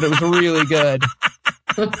 episodes, but it was really good.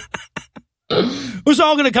 It was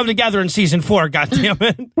all going to come together in season 4,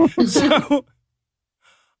 goddammit. So,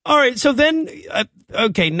 all right. So then,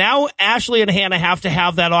 okay, now Ashley and Hannah have to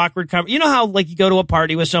have that awkward conversation. You know how, like, you go to a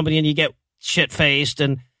party with somebody and you get shit-faced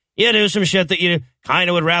and you do some shit that you kind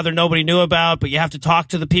of would rather nobody knew about, but you have to talk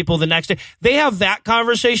to the people the next day. They have that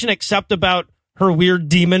conversation except about her weird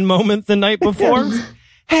demon moment the night before.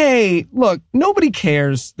 Hey, look, nobody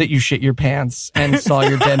cares that you shit your pants and saw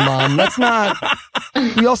your dead mom. That's not,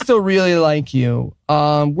 we all still really like you.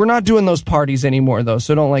 We're not doing those parties anymore, though,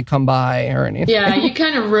 so don't, like, come by or anything. Yeah, you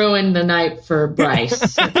kind of ruined the night for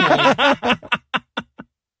Bryce. Okay.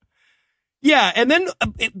 Yeah, and then,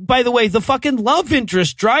 by the way, the fucking love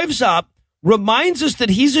interest drives up, reminds us that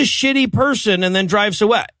he's a shitty person, and then drives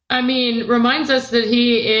away. I mean, reminds us that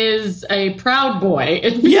he is a proud boy.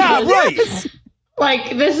 Yeah, right.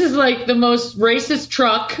 Like, this is like the most racist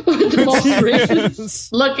truck with the most racist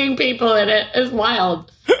looking people in it. It's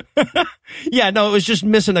wild. Yeah, no, it was just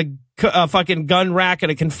missing a fucking gun rack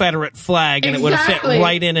and a Confederate flag, and it would have fit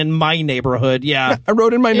right in my neighborhood. Yeah. I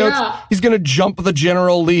wrote in my notes, he's going to jump the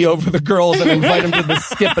General Lee over the girls and invite him to the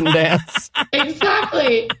skip and dance.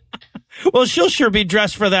 Exactly. Well, she'll sure be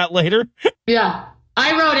dressed for that later. Yeah.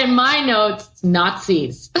 I wrote in my notes,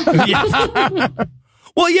 Nazis. Yeah.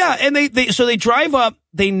 Well, yeah, and they drive up,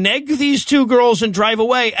 they neg these 2 girls and drive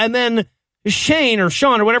away, and then Sean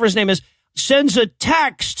or whatever his name is sends a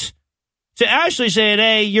text to Ashley saying,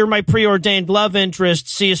 hey, you're my preordained love interest,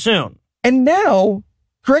 see you soon. And now,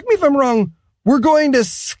 correct me if I'm wrong, we're going to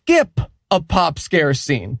skip a pop scare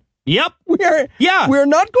scene. Yep. We're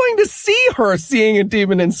not going to see her seeing a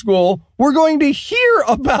demon in school. We're going to hear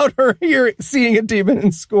about her seeing a demon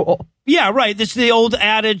in school. Yeah, right. This is the old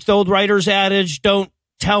adage, the old writer's adage, don't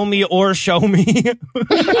tell me or show me.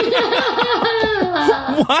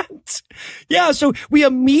 What? Yeah, so we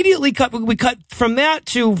immediately cut from that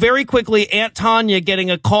to very quickly Aunt Tanya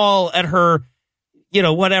getting a call at her,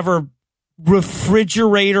 whatever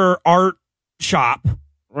refrigerator art shop,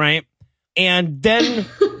 right? And then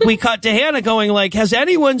we cut to Hannah going like, has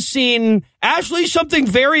anyone seen Ashley? Something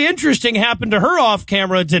very interesting happened to her off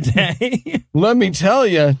camera today. Let me tell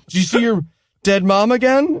you, did you see your dead mom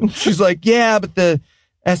again? She's like, yeah, but the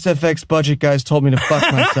SFX budget guys told me to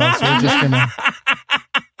fuck myself, so we're just gonna.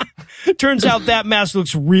 Turns out that mask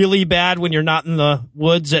looks really bad when you're not in the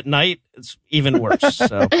woods at night. it's even worse.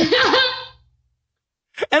 So.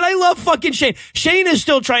 And I love fucking Shane. Shane is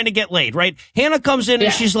still trying to get laid, right? Hannah comes in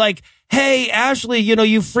and she's like, hey, Ashley,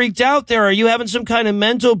 you freaked out there. Are you having some kind of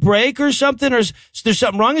mental break or something? Or is there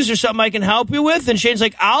something wrong? Is there something I can help you with? And Shane's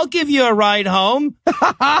like, I'll give you a ride home.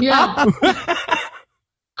 Yeah.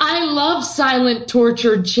 I love silent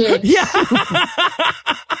tortured chicks. Yeah.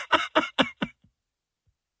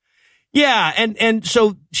 Yeah, and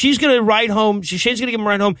so she's going to ride home. Shane's going to give him a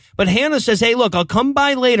ride home. But Hannah says, hey, look, I'll come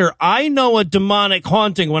by later. I know a demonic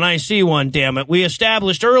haunting when I see one, damn it. We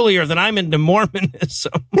established earlier that I'm into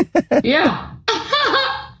Mormonism. Yeah.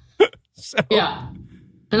 Yeah.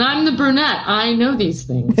 And I'm the brunette. I know these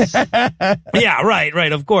things. Yeah,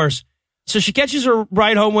 right, of course. So she catches her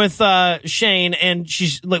ride home with Shane, and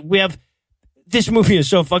she's like, this movie is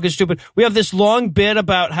so fucking stupid. We have this long bit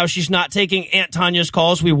about how she's not taking Aunt Tanya's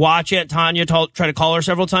calls. We watch Aunt Tanya try to call her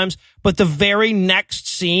several times, but the very next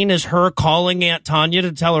scene is her calling Aunt Tanya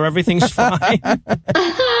to tell her everything's fine.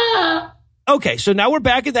 Okay, so now we're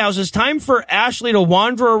back at the house. It's time for Ashley to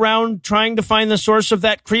wander around trying to find the source of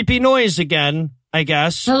that creepy noise again, I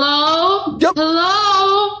guess. Hello? Yep.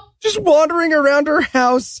 Hello? Just wandering around her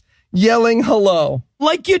house, yelling hello.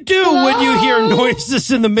 Like you do when you hear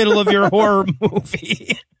noises in the middle of your horror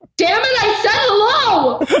movie. Damn it, I said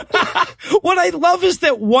hello! What I love is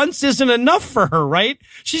that once isn't enough for her, right?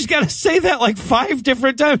 She's got to say that like 5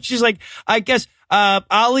 different times. She's like, I guess,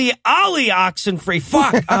 Ollie Oxenfree,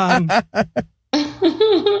 fuck.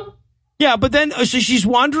 Yeah, but then so she's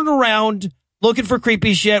wandering around looking for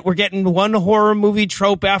creepy shit. We're getting one horror movie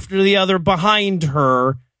trope after the other behind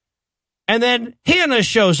her. And then Hannah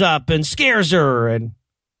shows up and scares her and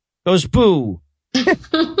goes, boo. Hi,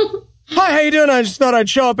 how you doing? I just thought I'd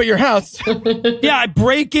show up at your house. Yeah, I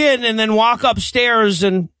break in and then walk upstairs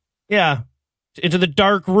and, into the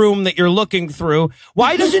dark room that you're looking through.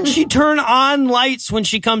 Why doesn't she turn on lights when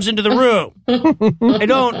she comes into the room? I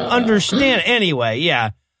don't understand. Anyway,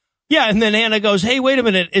 yeah. Yeah, and then Hannah goes, hey, wait a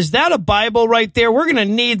minute. Is that a Bible right there? We're going to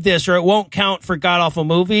need this or it won't count for God-awful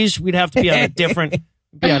movies. We'd have to be on a different...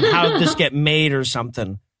 on how this get made or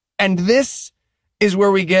something. And this is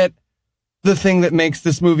where we get the thing that makes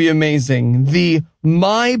this movie amazing. The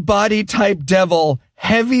my body type devil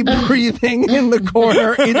heavy breathing in the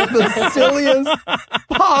corner. It's the silliest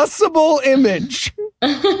possible image.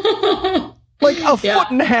 Like a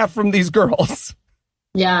foot and a half from these girls.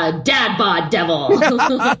 Yeah, dad bod devil.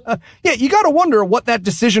 Yeah, you gotta wonder what that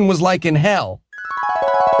decision was like in hell.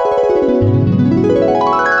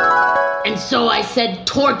 And so I said,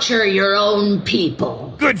 torture your own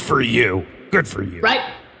people. Good for you. Good for you.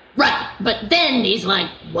 Right. But then he's like,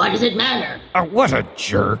 what does it matter? What a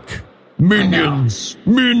jerk. Minions,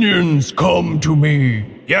 come to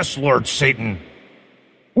me. Yes, Lord Satan.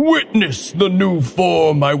 Witness the new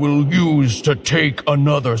form I will use to take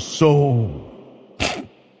another soul.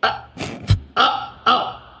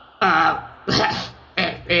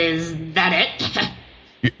 Is that it?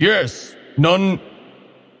 Yes, none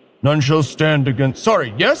shall stand against...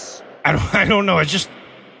 Sorry, yes? I don't know. It's just...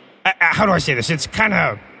 how do I say this? It's kind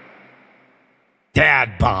of...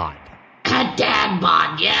 dad bod. A dad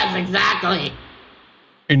bod, yes, exactly.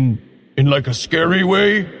 In like a scary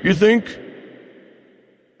way, you think?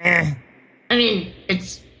 I mean,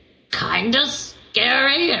 it's kind of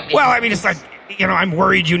scary. I mean, it's like, I'm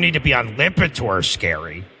worried you need to be on Lipitor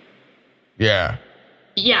scary. Yeah.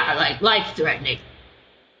 Yeah, like life-threatening.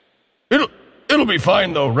 It'll be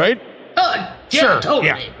fine, though, right? Oh, yeah, sure. Totally.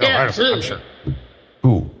 Yeah, no, absolutely. I'm sure.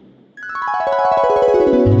 Ooh.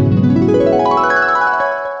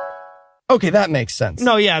 Okay, that makes sense.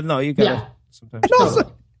 No, you gotta... Yeah. Sometimes. And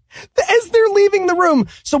also, as they're leaving the room,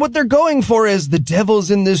 so what they're going for is the devil's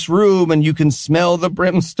in this room and you can smell the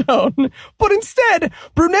brimstone. But instead,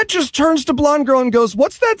 Brunette just turns to Blonde Girl and goes,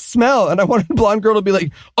 what's that smell? And I wanted Blonde Girl to be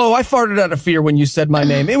like, oh, I farted out of fear when you said my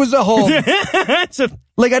name. It was a whole...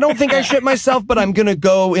 Like, I don't think I shit myself, but I'm going to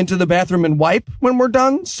go into the bathroom and wipe when we're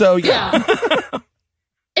done. So, yeah.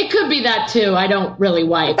 It could be that, too. I don't really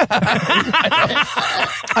wipe.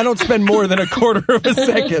 I don't spend more than a quarter of a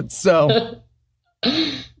second, so...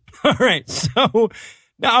 All right, so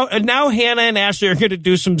now Hannah and Ashley are going to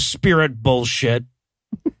do some spirit bullshit.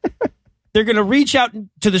 They're going to reach out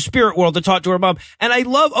to the spirit world to talk to her mom. And I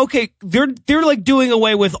love, they're like doing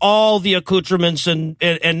away with all the accoutrements and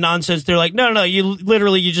nonsense. They're like, no,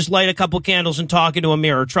 you just light a couple candles and talk into a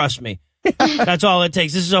mirror. Trust me. That's all it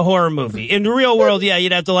takes. This is a horror movie. In the real world,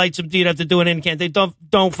 you'd have to you'd have to do an incantation.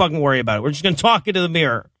 Don't fucking worry about it. We're just going to talk into the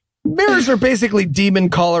mirror. Mirrors are basically demon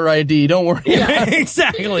caller ID. Don't worry. Yeah,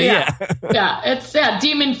 exactly. Yeah. Yeah. It's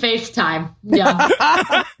demon FaceTime.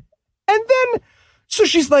 Yeah. And then, So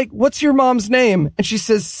she's like, what's your mom's name? And she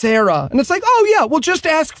says, Sarah. And it's like, oh yeah, we'll just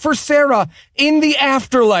ask for Sarah in the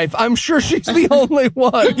afterlife. I'm sure she's the only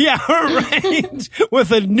one. Yeah, right.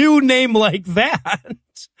 With a new name like that.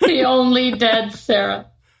 The only dead Sarah.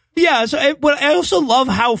 Yeah, but I also love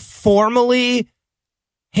how formally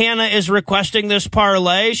Hannah is requesting this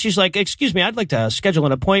parlay. She's like, excuse me, I'd like to schedule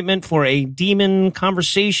an appointment for a demon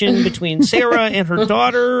conversation between Sarah and her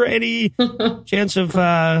daughter. Any chance of,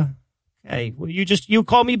 hey, well, you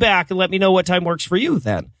call me back and let me know what time works for you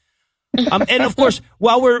then. And of course,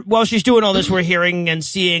 while she's doing all this, we're hearing and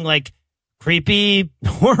seeing like creepy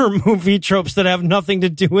horror movie tropes that have nothing to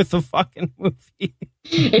do with the fucking movie.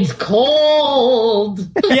 It's cold.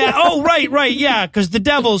 Yeah. Oh, right. Yeah. Because the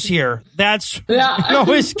devil's here. It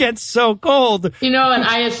always gets so cold. You know what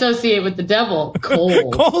I associate with the devil?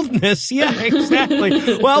 Cold. Coldness. Yeah,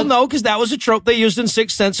 exactly. Well, no, because that was a trope they used in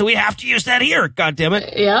Sixth Sense, so we have to use that here. God damn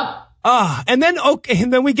it. Yep. And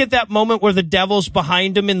then we get that moment where the devil's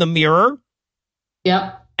behind him in the mirror.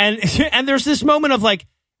 Yep. And there's this moment of like,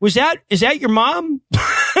 is that your mom?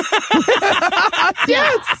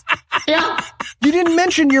 Yes. Yeah. You didn't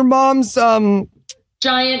mention your mom's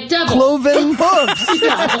giant devil cloven hooves.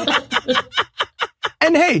 Yeah.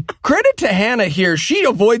 And hey, credit to Hannah here. She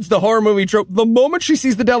avoids the horror movie trope. The moment she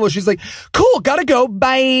sees the devil, she's like, cool, gotta go.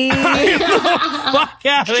 Bye. Fuck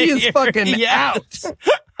out of She is here. fucking out.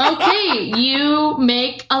 Okay, you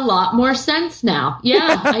make a lot more sense now.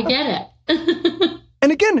 Yeah, I get it.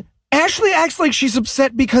 And again, Ashley acts like she's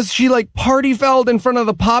upset because she like party fouled in front of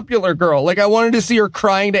the popular girl. Like I wanted to see her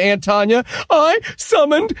crying to Aunt Tanya. I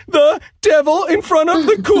summoned the devil in front of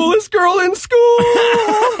the coolest girl in school.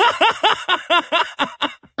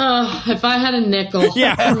 If I had a nickel.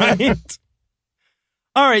 Yeah, right.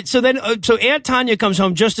 All right, so Aunt Tanya comes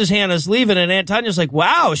home just as Hannah's leaving, and Aunt Tanya's like,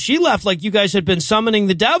 wow, she left like you guys had been summoning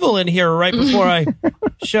the devil in here right before I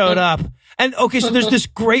showed up. And okay, so there's this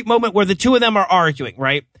great moment where the two of them are arguing,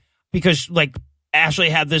 right? Because like Ashley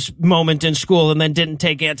had this moment in school and then didn't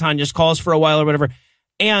take Aunt Tanya's calls for a while or whatever.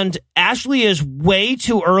 And Ashley is way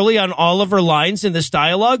too early on all of her lines in this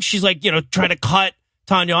dialogue. She's like, trying to cut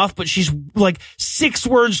Tanya off, but she's like 6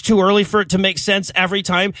 words too early for it to make sense every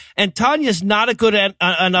time. And Tanya's not a good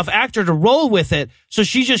enough actor to roll with it. So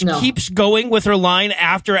she just keeps going with her line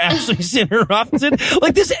after Ashley's interrupted.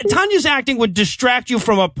 Like this, Tanya's acting would distract you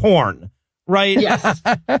from a porn. Right? Yes.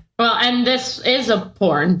 Well, and this is a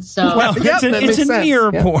porn, so. Well, it's a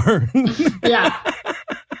near porn. Yeah.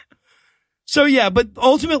 So, yeah, but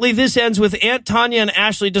ultimately this ends with Aunt Tanya and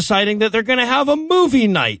Ashley deciding that they're going to have a movie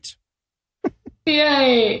night.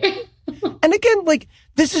 Yay. And again, like,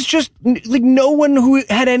 this is just, like, no one who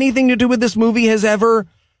had anything to do with this movie has ever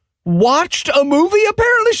watched a movie.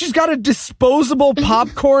 Apparently she's got a disposable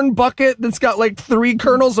popcorn bucket that's got like 3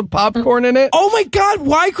 kernels of popcorn in it. Oh my God,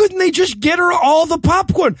 why couldn't they just get her all the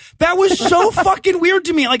popcorn? That was so fucking weird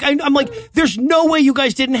to me. Like I'm like, there's no way you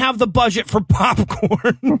guys didn't have the budget for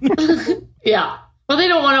popcorn. Yeah. Well, they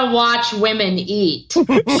don't want to watch women eat.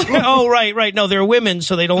 Oh, right. No, they're women,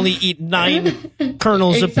 so they'd only eat 9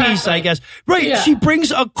 kernels apiece, I guess. Right. Yeah. She brings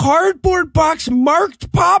a cardboard box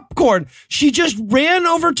marked popcorn. She just ran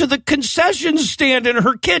over to the concession stand in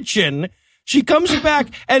her kitchen. She comes back,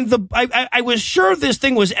 and I was sure this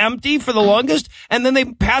thing was empty for the longest, and then they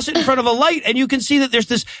pass it in front of a light, and you can see that there's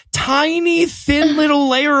this tiny, thin little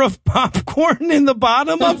layer of popcorn in the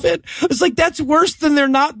bottom of it. It's like, that's worse than there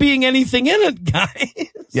not being anything in it, guys.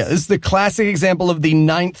 Yeah, this is the classic example of the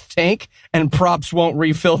 9th tank, and props won't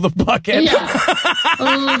refill the bucket.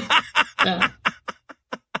 Yeah. Yeah.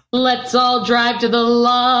 Let's all drive to the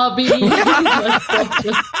lobby.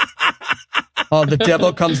 Oh, the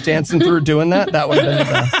devil comes dancing through doing that? That would have been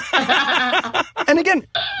the best. And again,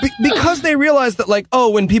 because they realize that, like, oh,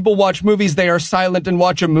 when people watch movies, they are silent and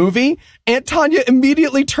watch a movie, Aunt Tanya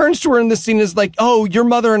immediately turns to her in this scene and is like, oh, your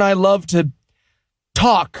mother and I love to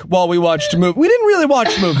talk while we watched a movie. We didn't really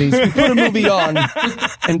watch movies. We put a movie on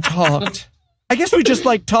and talked. I guess we just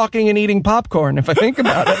like talking and eating popcorn, if I think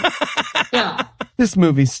about it. Yeah. This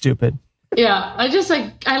movie's stupid. Yeah.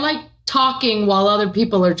 I like talking while other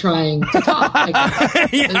people are trying to talk.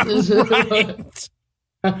 Yeah,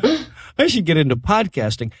 right. I should get into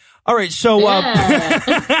podcasting. All right, so Yeah.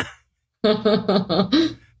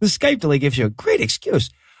 the Skype delay gives you a great excuse.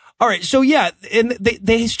 All right, so yeah, and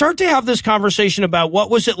they start to have this conversation about what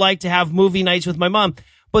was it like to have movie nights with my mom.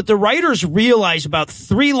 But the writers realize about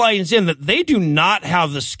 3 lines in that they do not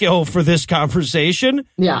have the skill for this conversation.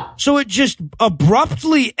 Yeah. So it just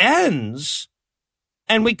abruptly ends,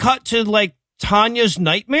 and we cut to, like, Tanya's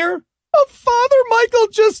nightmare. Oh, Father Michael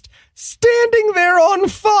just standing there on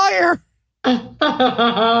fire.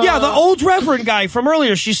 Yeah, the old reverend guy from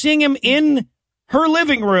earlier. She's seeing him in her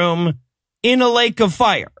living room in a lake of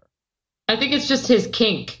fire. I think it's just his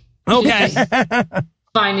kink. Okay.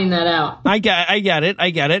 Finding that out. I get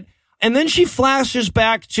it. And then she flashes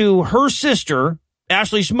back to her sister,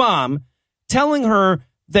 Ashley's mom, telling her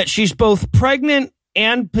that she's both pregnant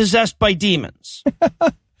and possessed by demons.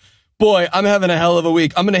 Boy, I'm having a hell of a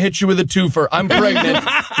week. I'm going to hit you with a twofer. I'm pregnant.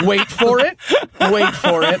 Wait for it.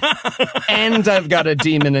 And I've got a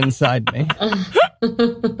demon inside me.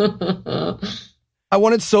 I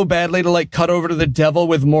wanted so badly to like cut over to the devil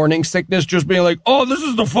with morning sickness, just being like, oh, this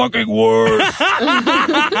is the fucking worst.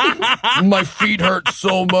 My feet hurt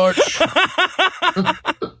so much.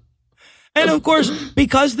 And of course,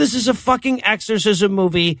 because this is a fucking exorcism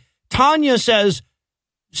movie, Tanya says,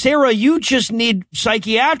 Sarah, you just need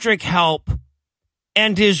psychiatric help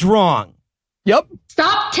and is wrong. Yep.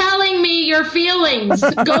 Stop telling me your feelings.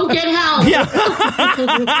 Go get help. Yeah.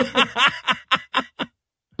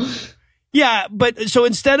 Yeah, but so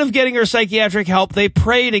instead of getting her psychiatric help, they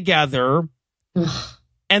pray together.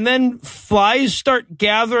 And then flies start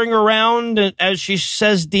gathering around as she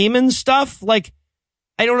says demon stuff. Like,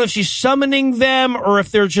 I don't know if she's summoning them or if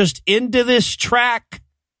they're just into this track.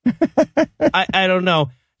 I don't know.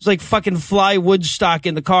 It's like fucking fly Woodstock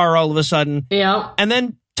in the car all of a sudden. Yeah. And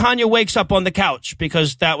then Tanya wakes up on the couch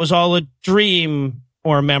because that was all a dream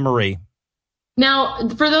or memory. Now,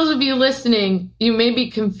 for those of you listening, you may be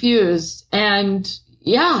confused. And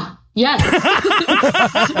yeah, yes.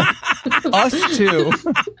 Us too.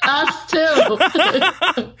 Us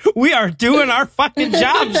too. We are doing our fucking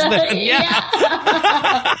jobs then.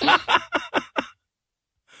 Yeah.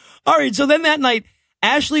 All right. So then that night,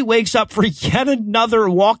 Ashley wakes up for yet another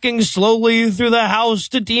walking slowly through the house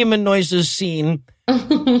to demon noises scene.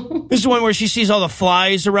 This is one where she sees all the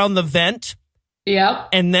flies around the vent. Yep.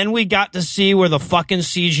 And then we got to see where the fucking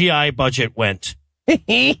CGI budget went. Here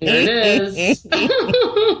it is.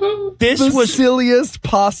 This was the silliest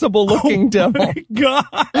possible looking devil. Oh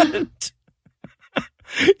God.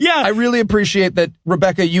 Yeah. I really appreciate that,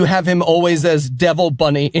 Rebecca, you have him always as Devil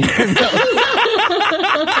Bunny in your notes.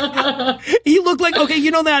 He looked like, okay,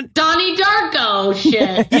 you know that Donnie Darko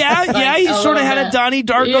shit. Yeah, he sort of had a Donnie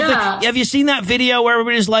Darko thing. Have you seen that video where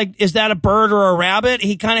everybody's like, is that a bird or a rabbit?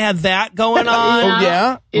 He kind of had that going on. Oh,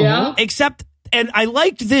 yeah? Yeah. Except, and I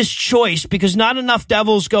liked this choice because not enough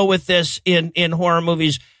devils go with this in horror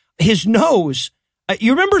movies. His nose.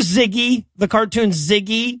 You remember Ziggy, the cartoon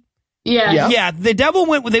Ziggy? Yeah. Yeah, the devil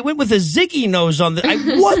went with a Ziggy nose on the.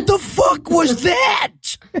 What the fuck was that?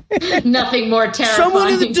 Nothing more terrifying.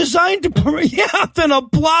 Someone in the design department, than a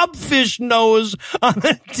blobfish nose on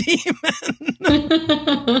a demon.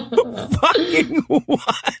 Fucking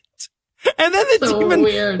what? And then the demon,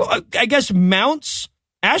 weird. I guess, mounts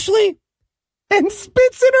Ashley and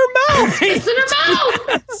spits in her mouth. Spits in her mouth.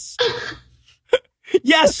 Yes.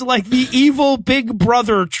 Yes, like the evil Big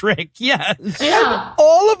Brother trick. Yes. Yeah.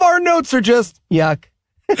 All of our notes are just yuck.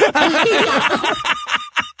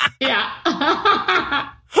 Yeah.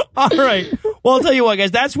 All right. Well, I'll tell you what,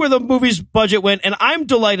 guys, that's where the movie's budget went, and I'm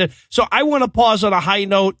delighted. So I want to pause on a high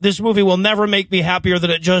note. This movie will never make me happier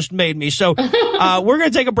than it just made me. So we're going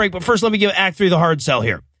to take a break, but first let me give Act 3 the hard sell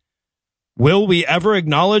here. Will we ever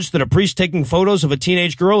acknowledge that a priest taking photos of a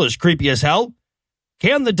teenage girl is creepy as hell?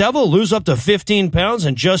 Can the devil lose up to 15 pounds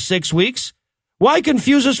in just 6 weeks? Why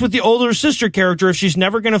confuse us with the older sister character if she's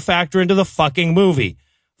never going to factor into the fucking movie?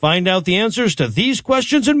 Find out the answers to these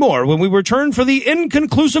questions and more when we return for the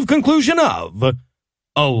inconclusive conclusion of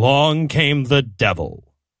Along Came the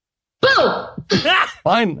Devil. Boo!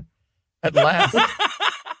 Fine. At last.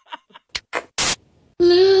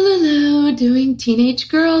 Lulu doing teenage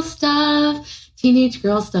girl stuff. Teenage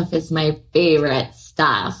girl stuff is my favorite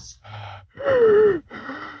stuff.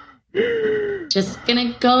 Just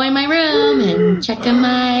gonna go in my room and check on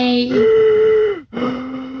my.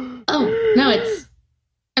 Oh no, it's.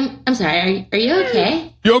 I'm sorry. Are you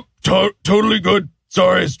okay? Yep, totally good.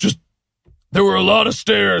 Sorry, it's just there were a lot of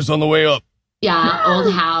stairs on the way up. Yeah,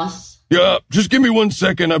 old house. Yeah, just give me 1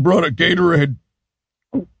 second. I brought a Gatorade.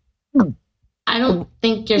 I don't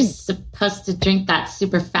think you're supposed to drink that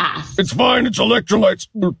super fast. It's fine. It's electrolytes.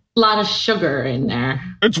 A lot of sugar in there.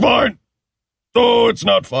 It's fine. Oh, it's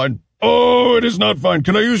not fine. Oh, it is not fine.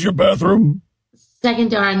 Can I use your bathroom?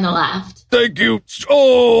 Second door on the left. Thank you.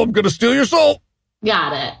 Oh, I'm gonna steal your soul.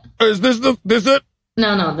 Got it. Is this it?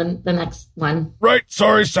 No, the next one. Right.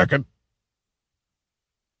 Sorry, second.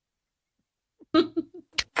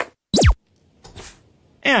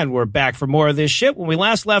 And we're back for more of this shit. When we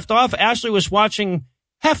last left off, Ashley was watching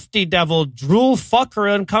hefty devil drool fuck her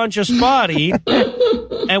unconscious body.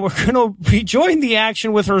 And we're going to rejoin the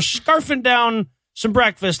action with her scarfing down some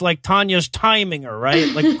breakfast like Tanya's timing her, right?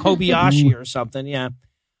 Like Kobayashi or something, yeah.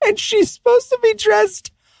 And she's supposed to be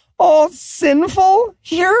dressed all sinful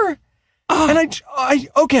here? And I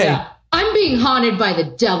okay. Yeah. I'm being haunted by the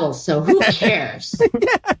devil, so who cares?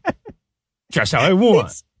 Dress how I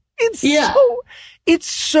want. It's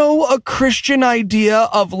so a Christian idea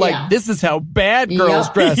of like, this is how bad girls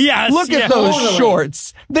dress. Yes, Look at those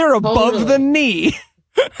shorts. They're above the knee.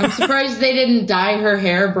 I'm surprised they didn't dye her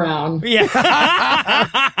hair brown. Yeah.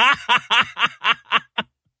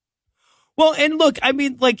 Well, and look, I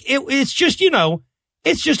mean, like, it's just,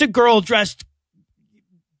 it's just a girl dressed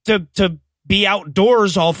to be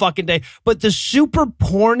outdoors all fucking day. But the super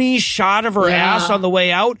porny shot of her ass on the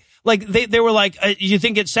way out, like, they were like, you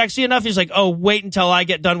think it's sexy enough? He's like, oh, wait until I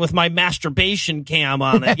get done with my masturbation cam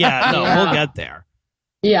on it. Yeah, no, we'll get there.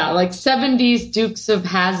 Yeah, like 70s Dukes of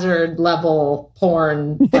Hazzard level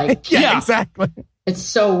porn. Like, yeah, exactly. It's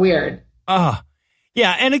so weird.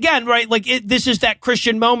 Yeah, and again, right, like this is that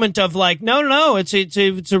Christian moment of like, no, it's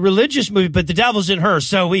a religious movie, but the devil's in her,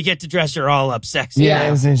 so we get to dress her all up sexy.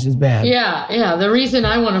 Yeah, she's bad. Yeah. The reason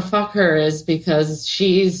I want to fuck her is because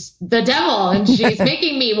she's the devil and she's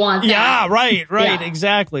making me want that. Yeah, right,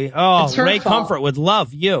 exactly. Oh, Ray fault. Comfort would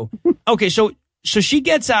love you. Okay, so she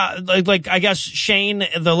gets out, like I guess Shane,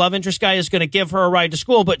 the love interest guy, is going to give her a ride to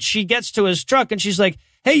school, but she gets to his truck and she's like,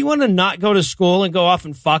 hey, you want to not go to school and go off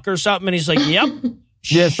and fuck or something? And he's like, yep.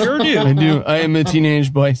 Yes, sure do. I do. I am a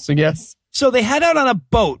teenage boy, so yes. So they head out on a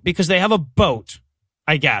boat because they have a boat,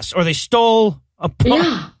 I guess, or they stole a boat.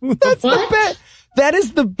 Yeah. That's the best. That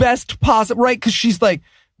is the best possible, right? Because she's like,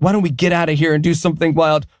 why don't we get out of here and do something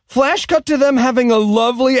wild? Flash cut to them having a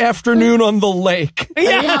lovely afternoon on the lake.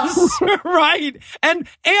 Yes, right. And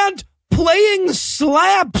playing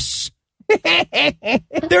slaps.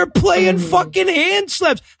 They're playing fucking hand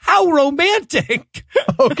slaps. How romantic.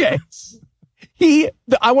 Okay.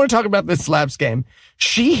 I want to talk about this slaps game.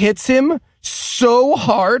 She hits him so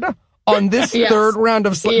hard on this third round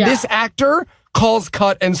of slaps. This actor calls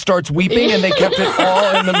cut and starts weeping, and they kept it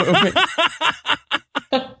all in the movie.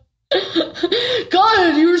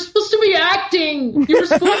 God, you were supposed to be acting.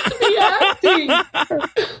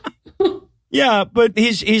 Yeah, but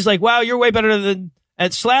he's like, wow, you're way better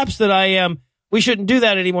at slaps than I am. We shouldn't do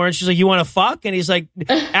that anymore. And she's like, you want to fuck? And he's like,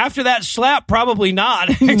 after that slap, probably not.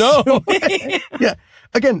 No. Yeah.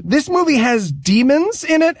 Again, this movie has demons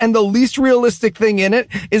in it, and the least realistic thing in it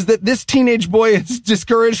is that this teenage boy is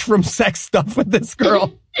discouraged from sex stuff with this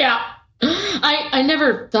girl. Yeah. I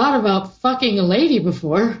never thought about fucking a lady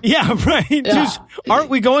before. Yeah, right. Yeah. Just, aren't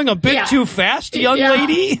we going a bit too fast, young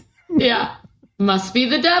lady? Yeah. Must be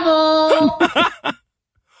the devil.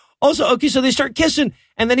 Also, okay, so they start kissing,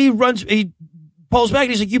 and then he pulls back,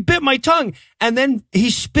 and he's like, you bit my tongue. And then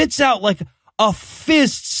he spits out like a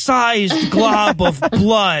fist-sized glob of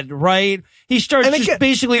blood, right? He starts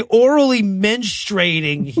basically orally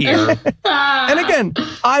menstruating here. And again,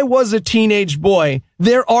 I was a teenage boy.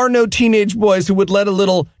 There are no teenage boys who would let a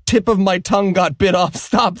little tip of my tongue got bit off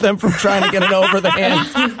stop them from trying to get it over the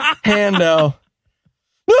hando.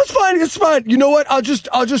 No, it's fine. You know what? I'll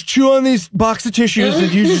just chew on these box of tissues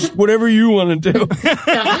and you just whatever you want to do.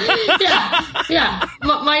 Yeah.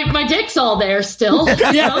 My dick's all there still.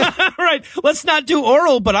 Yeah, right. Let's not do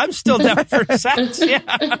oral, but I'm still down for sex.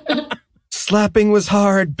 Yeah. Slapping was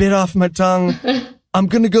hard, bit off my tongue. I'm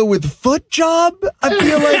gonna go with foot job. I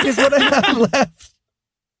feel like is what I have left.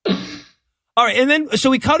 All right, and then so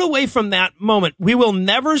we cut away from that moment. We will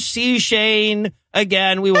never see Shane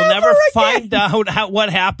again. We will never find out what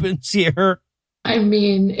happens here. I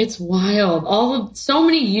mean, it's wild. So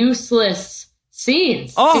many useless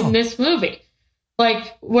scenes in this movie,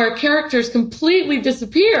 like where characters completely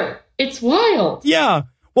disappear. It's wild. Yeah.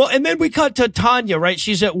 Well, and then we cut to Tanya, right?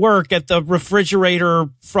 She's at work at the refrigerator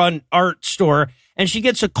front art store, and she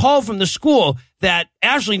gets a call from the school that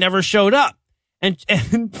Ashley never showed up. And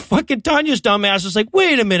fucking Tanya's dumbass is like,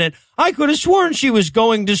 wait a minute, I could have sworn she was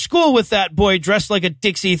going to school with that boy dressed like a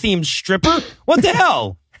Dixie-themed stripper. What the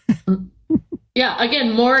hell? Yeah,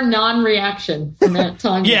 again, more non-reaction from Aunt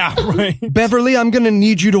Tanya. Yeah, right. Beverly, I'm going to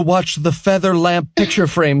need you to watch the Feather Lamp picture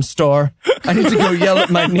frame store. I need to go yell at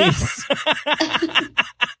my niece.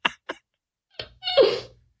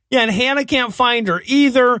 Yeah, and Hannah can't find her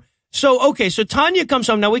either. So Tanya comes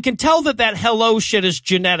home. Now, we can tell that hello shit is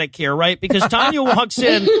genetic here, right? Because Tanya walks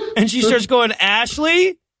in and she starts going,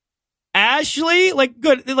 Ashley? Like,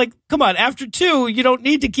 good. Like, come on. After 2, you don't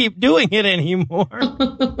need to keep doing it anymore.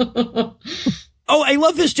 Oh, I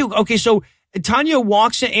love this, too. Okay, so Aunt Tanya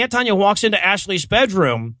walks into Ashley's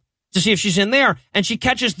bedroom to see if she's in there, and she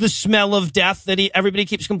catches the smell of death that everybody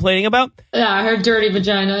keeps complaining about. Yeah, her dirty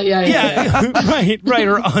vagina. Yeah. right.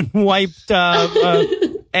 Her unwiped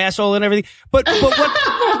asshole and everything. But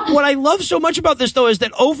what I love so much about this, though, is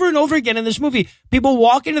that over and over again in this movie, people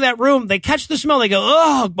walk into that room, they catch the smell, they go,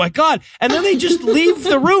 oh, my God, and then they just leave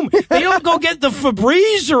the room. They don't go get the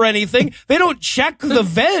Febreze or anything. They don't check the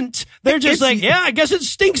vent. They're just I guess it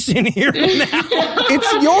stinks in here now.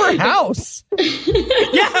 It's your house.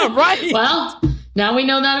 Yeah, right. Well, now we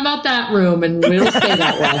know that about that room, and we'll stay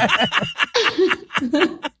that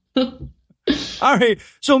way. All right.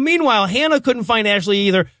 So meanwhile, Hannah couldn't find Ashley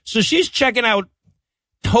either. So she's checking out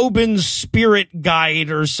Tobin's spirit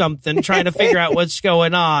guide or something, trying to figure out what's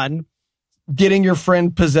going on. Getting your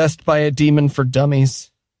friend possessed by a demon for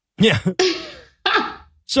dummies. Yeah.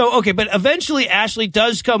 So, okay, but eventually Ashley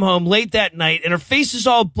does come home late that night, and her face is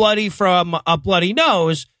all bloody from a bloody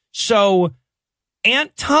nose. So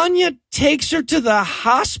Aunt Tanya takes her to the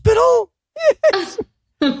hospital? Yes.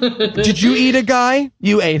 Did you eat a guy?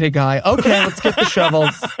 You ate a guy. Okay, let's get the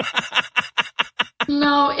shovels.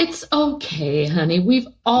 No, it's okay, honey. We've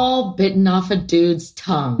all bitten off a dude's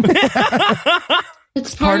tongue.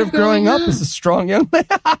 It's part of growing up as a strong young man.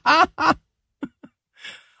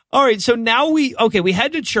 All right, so now we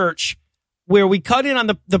head to church where we cut in on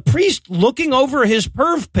the priest looking over his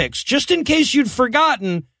perv pics, just in case you'd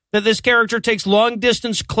forgotten that this character takes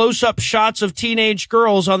long-distance close-up shots of teenage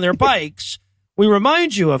girls on their bikes. We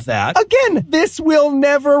remind you of that. Again, this will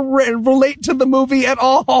never relate to the movie at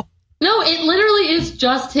all. No, it literally is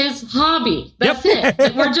just his hobby. That's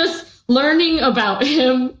it. We're just learning about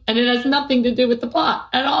him, and it has nothing to do with the plot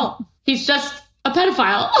at all. He's just a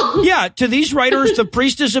pedophile. Yeah, to these writers, the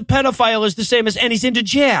priest is a pedophile is the same as, and he's into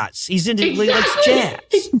jazz. He's into he likes jazz.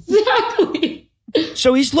 Exactly.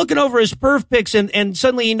 So he's looking over his perv pics, and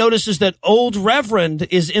suddenly he notices that old Reverend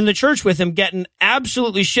is in the church with him getting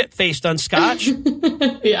absolutely shit-faced on scotch.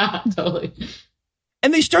 Yeah, totally.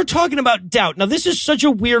 And they start talking about doubt. Now, this is such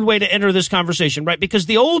a weird way to enter this conversation, right? Because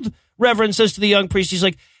the old Reverend says to the young priest, he's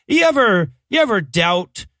like, you ever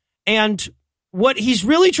doubt? And what he's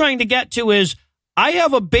really trying to get to is, I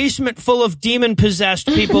have a basement full of demon-possessed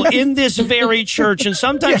people in this very church, and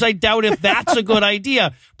sometimes I doubt if that's a good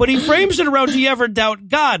idea. But he frames it around, do you ever doubt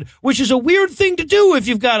God? Which is a weird thing to do if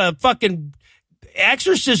you've got a fucking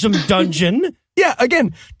exorcism dungeon. Yeah,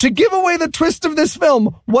 again, to give away the twist of this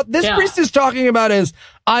film, what this priest is talking about is,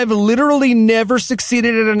 I've literally never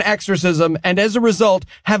succeeded at an exorcism, and as a result,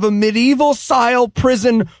 have a medieval-style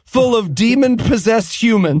prison full of demon-possessed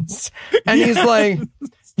humans. And he's like...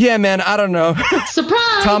 Yeah, man, I don't know.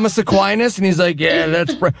 Surprise! Thomas Aquinas, and he's like, yeah,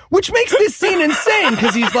 that's... Which makes this scene insane,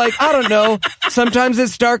 because he's like, I don't know, sometimes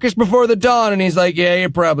it's darkest before the dawn, and he's like, yeah, you're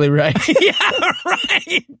probably right. Yeah,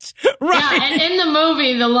 right. Yeah, and in the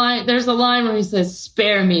movie, there's a line where he says,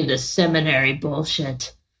 spare me the seminary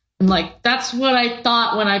bullshit. And like, that's what I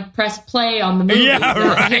thought when I pressed play on the movie. Yeah,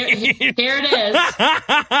 right. Here it is.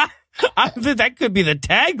 I think that could be the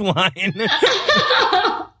tagline.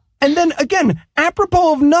 And then, again,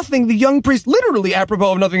 apropos of nothing, the young priest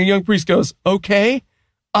goes, okay,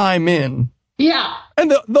 I'm in. Yeah.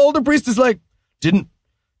 And the older priest is like, didn't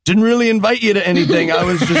really invite you to anything. I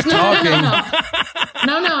was just talking.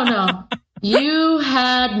 No. You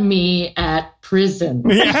had me at prison.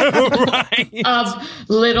 Yeah, right. Of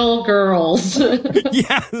little girls.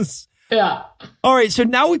 Yes. Yeah. All right, so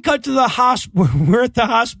now we cut to the hospital. We're at the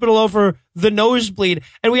hospital over the nosebleed,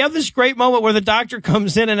 and we have this great moment where the doctor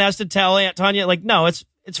comes in and has to tell Aunt Tanya, like, no, it's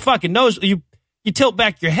fucking nose. You tilt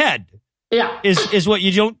back your head. Yeah. Is what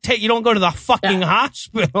you don't take. You don't go to the fucking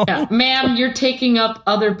hospital. Yeah. Ma'am, you're taking up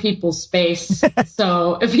other people's space.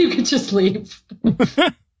 So if you could just leave.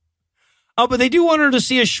 Oh, but they do want her to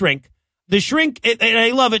see a shrink. The shrink, and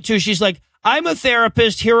I love it too. She's like, I'm a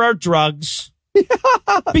therapist. Here are drugs.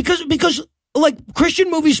 because like Christian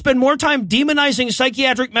movies spend more time demonizing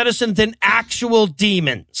psychiatric medicine than actual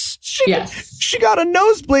demons. She got a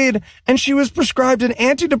nosebleed and she was prescribed an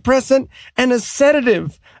antidepressant and a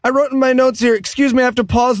sedative. I wrote in my notes here, excuse me, I have to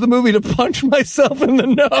pause the movie to punch myself in the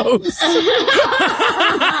nose.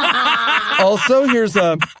 Also, here's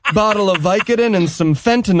a bottle of Vicodin and some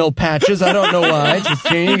fentanyl patches. I don't know why. Just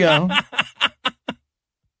here you go.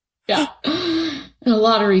 Yeah. A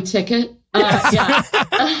lottery ticket. Yeah.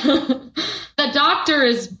 The doctor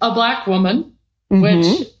is a black woman,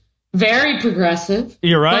 which very progressive.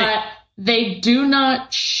 You're right. But they do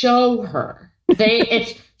not show her.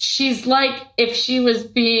 She's like if she was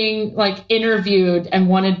being like interviewed and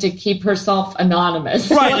wanted to keep herself anonymous.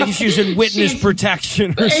 Right, like she's in witness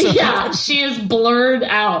protection or something. Yeah, she is blurred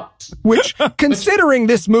out. Which, considering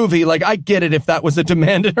this movie, like, I get it if that was a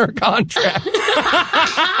demand in her contract.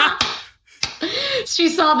 She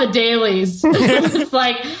saw the dailies. It's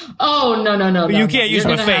like, oh, no. You can't use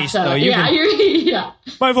my face, though. Yeah.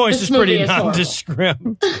 My voice is pretty nondescript.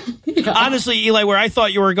 Yeah. Honestly, Eli, where I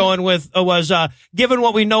thought you were going with was, given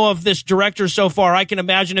what we know of this director so far, I can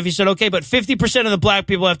imagine if he said, okay, but 50% of the black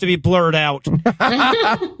people have to be blurred out.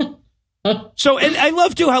 So, and I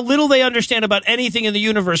love, too, how little they understand about anything in the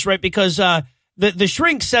universe, right? Because the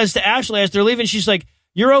shrink says to Ashley as they're leaving, she's like,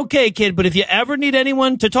 you're okay, kid, but if you ever need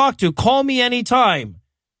anyone to talk to, call me anytime.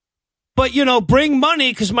 But, bring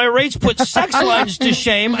money because my rates put sex lines to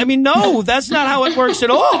shame. I mean, no, that's not how it works at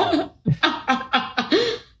all.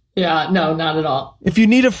 Yeah, no, not at all. If you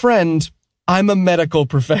need a friend, I'm a medical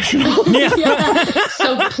professional. Yeah.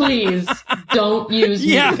 So please don't use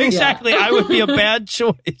me. Yeah, exactly. I would be a bad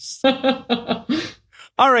choice.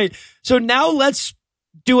 All right. So now let's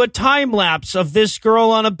do a time lapse of this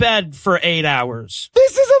girl on a bed for 8 hours.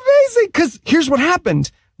 This is amazing because here's what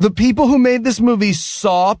happened. The people who made this movie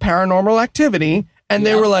saw Paranormal Activity and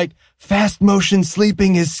they were like, fast motion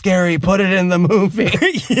sleeping is scary. Put it in the movie. And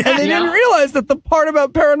they didn't realize that the part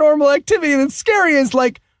about Paranormal Activity that's scary is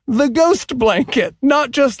like the ghost blanket,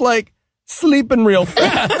 not just like sleeping real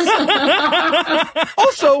fast.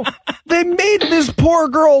 Also, they made this poor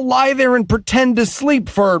girl lie there and pretend to sleep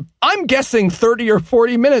for, I'm guessing, 30 or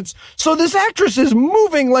 40 minutes. So this actress is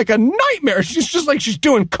moving like a nightmare. She's just like she's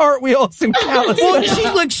doing cartwheels and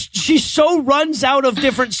calisthenics. Well, she so runs out of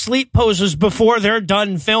different sleep poses before they're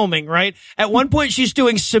done filming, right? At one point, she's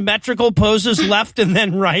doing symmetrical poses left and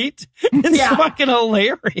then right. It's fucking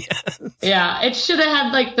hilarious. Yeah, it should have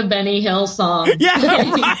had like the Benny Hill song.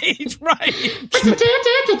 Yeah, right.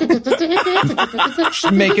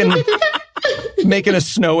 She's making a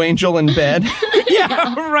snow angel in bed.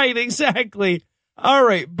 Yeah, right, exactly. All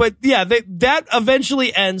right, but yeah, that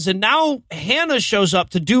eventually ends, and now Hannah shows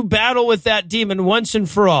up to do battle with that demon once and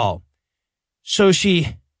for all. So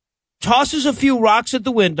she tosses a few rocks at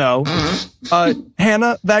the window.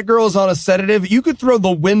 Hannah, that girl's on a sedative. You could throw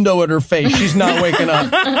the window at her face. She's not waking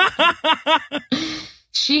up.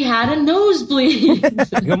 She had a nosebleed.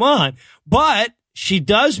 Come on. But she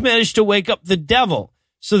does manage to wake up the devil.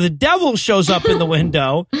 So the devil shows up in the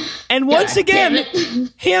window. And once again,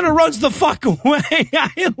 Hannah runs the fuck away.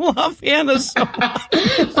 I love Hannah so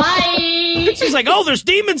much. Bye. She's like, oh, there's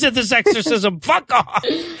demons at this exorcism. Fuck off.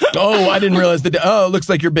 Oh, I didn't realize looks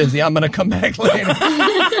like you're busy. I'm going to come back later.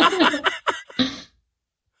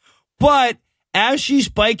 But as she's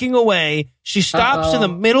biking away, she stops in the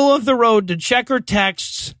middle of the road to check her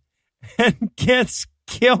texts and gets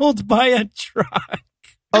killed by a truck.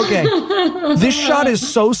 Okay, this shot is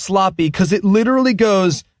so sloppy because it literally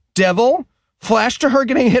goes, devil, flash to her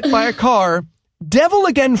getting hit by a car, devil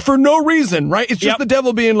again for no reason, right? It's just the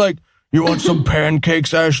devil being like, you want some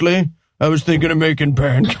pancakes, Ashley? I was thinking of making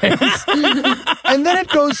pancakes. And then it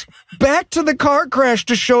goes back to the car crash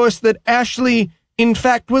to show us that Ashley, in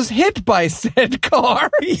fact, was hit by said car.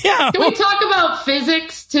 Yeah. Can we talk about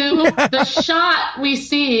physics, too? The shot we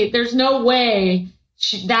see, there's no way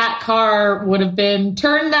that car would have been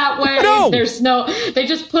turned that way. No. They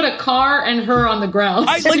just put a car and her on the ground.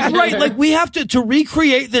 We have to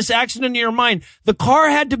recreate this accident in your mind. The car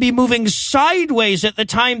had to be moving sideways at the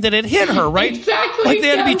time that it hit her, right? Exactly. Like they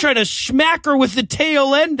had to be trying to smack her with the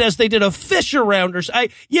tail end as they did a fish around her.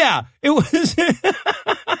 It was,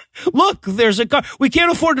 look, there's a car. We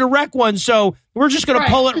can't afford to wreck one, so we're just going to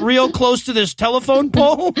pull it real close to this telephone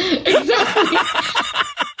pole. Exactly.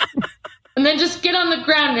 And then just get on the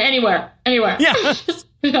ground anywhere. Yeah.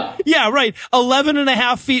 Yeah, right. 11 and a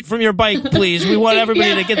half feet from your bike, please. We want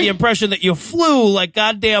everybody to get the impression that you flew like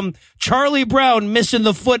goddamn Charlie Brown missing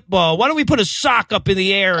the football. Why don't we put a sock up in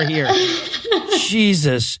the air here?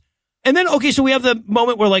 Jesus. And then, okay, so we have the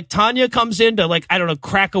moment where like Tanya comes in to like, I don't know,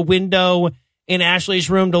 crack a window in Ashley's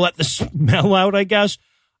room to let the smell out, I guess.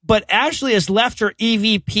 But Ashley has left her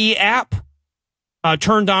EVP app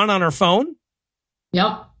turned on her phone.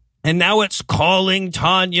 Yep. And now it's calling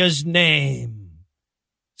Tanya's name.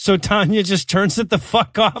 So Tanya just turns it the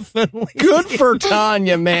fuck off and leaves. Good for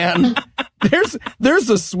Tanya, man. There's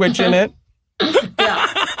a switch in it.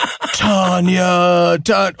 Yeah. Tanya.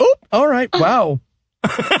 Oh, all right. Wow.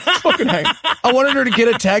 Fucking hang. I wanted her to get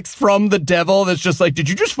a text from the devil that's just like, did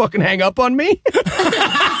you just fucking hang up on me?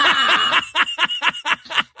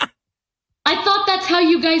 I thought that's how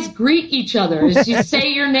you guys greet each other. Is you say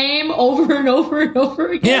your name over and over and over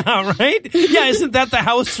again. Yeah, right? Yeah, isn't that the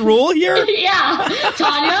house rule here? Yeah.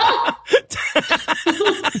 Tanya?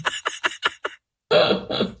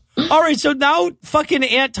 All right, so now fucking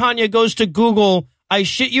Aunt Tanya goes to Google. I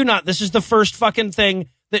shit you not. This is the first fucking thing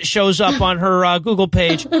that shows up on her Google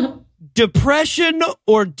page. Depression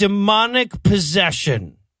or demonic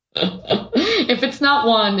possession? If it's not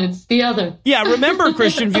one, it's the other. Yeah, remember,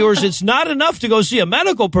 Christian viewers, it's not enough to go see a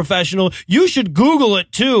medical professional. You should Google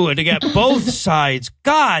it, too, and to get both sides.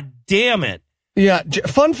 God damn it. Yeah,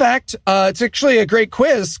 fun fact, it's actually a great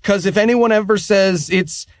quiz, because if anyone ever says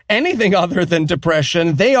it's anything other than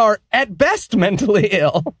depression, they are, at best, mentally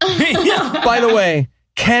ill. By the way,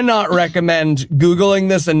 cannot recommend Googling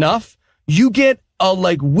this enough. You get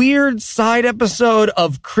a weird side episode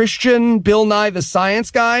of Christian Bill Nye the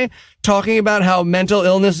Science Guy talking about how mental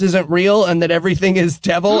illness isn't real and that everything is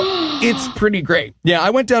devil. It's pretty great. Yeah,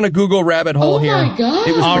 I went down a Google rabbit hole here. Oh my God.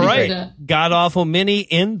 It was All pretty right. great. God awful mini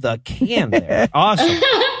in the can there. Awesome.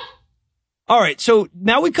 All right, so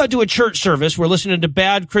now we cut to a church service. We're listening to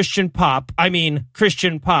bad Christian pop. I mean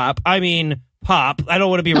pop. I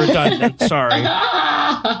don't want to be redundant. Sorry.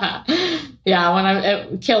 Yeah,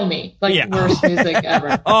 it kill me. Worst music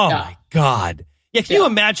ever. Oh, my God. Yeah, can you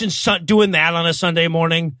imagine doing that on a Sunday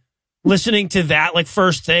morning? Listening to that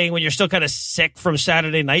first thing when you're still kind of sick from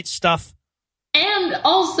Saturday night stuff? And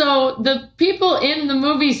also, the people in the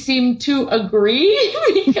movie seem to agree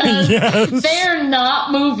because they're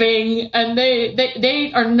not moving and they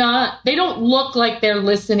don't look like they're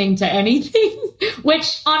listening to anything,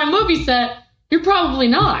 which on a movie set, you're probably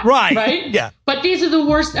not. Right? Yeah. But these are the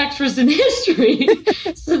worst extras in history.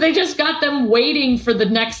 So they just got them waiting for the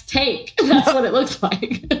next take. That's what it looks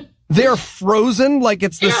like. They're frozen like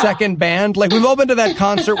it's the second band. We've all been to that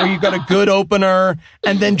concert where you've got a good opener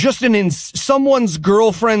and then just someone's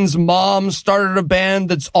girlfriend's mom started a band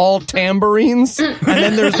that's all tambourines. And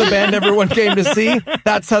then there's the band everyone came to see.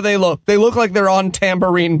 That's how they look. They look like they're on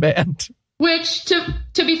tambourine band. Which, to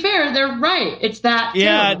be fair, they're right. It's that.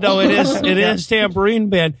 Yeah, no, it is. It is tambourine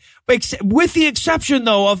band. With the exception,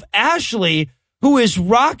 though, of Ashley, who is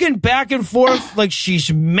rocking back and forth like she's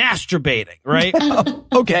masturbating, right?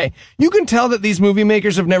 Okay. You can tell that these movie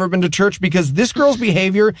makers have never been to church because this girl's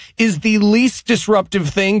behavior is the least disruptive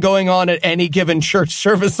thing going on at any given church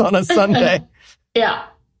service on a Sunday. Yeah.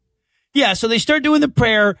 Yeah, so they start doing the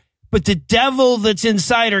prayer, but the devil that's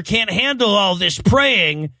inside her can't handle all this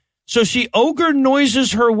praying, so she ogre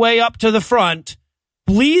noises her way up to the front,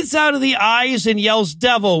 bleeds out of the eyes and yells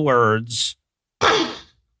devil words,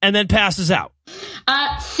 and then passes out.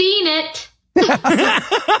 Seen it.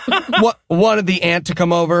 What wanted the aunt to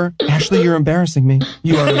come over? Ashley, you're embarrassing me.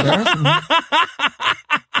 You are embarrassing me.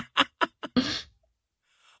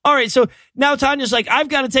 All right, so now Tanya's like, I've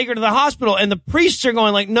got to take her to the hospital, and the priests are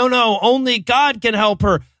going no, only God can help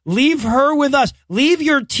her. Leave her with us. Leave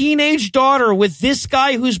your teenage daughter with this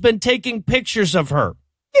guy who's been taking pictures of her.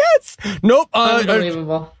 Yes. Nope.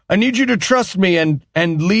 Unbelievable. I need you to trust me and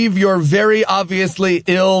leave your very obviously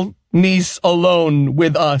ill niece alone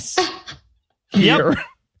with us. Here. Yep.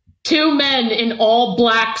 Two men in all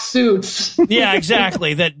black suits. Yeah,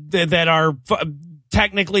 exactly. That are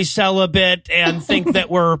technically celibate and think that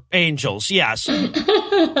we're angels. Yes.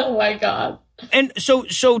 Oh my God. And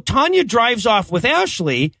so Tanya drives off with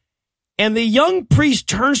Ashley, and the young priest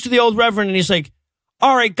turns to the old reverend and he's like,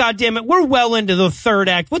 all right, goddammit, we're well into the third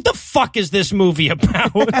act. What the fuck is this movie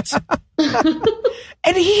about? And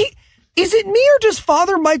is it me or does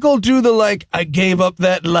Father Michael do the I gave up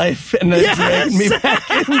that life and then dragged me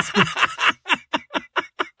back in?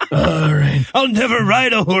 All right. I'll never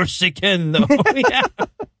ride a horse again, though. Yeah.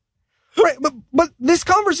 Right, but this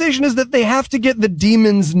conversation is that they have to get the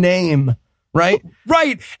demon's name, right?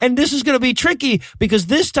 Right, and this is going to be tricky because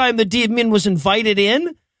this time the demon was invited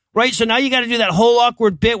in, right? So now you got to do that whole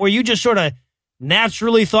awkward bit where you just sort of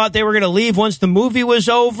naturally thought they were going to leave once the movie was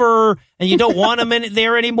over and you don't want them in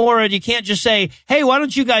there anymore, and you can't just say, hey, why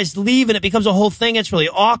don't you guys leave, and it becomes a whole thing. It's really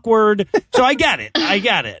awkward. So I get it.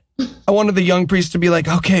 I wanted the young priest to be like,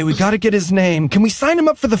 okay, we got to get his name. Can we sign him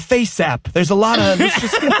up for the Face app? There's a lot of...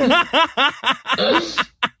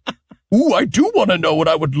 Ooh, I do want to know what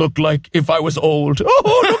I would look like if I was old.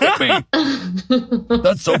 Oh, look at me.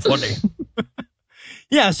 That's so funny.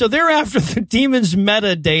 Yeah, so they're after the demon's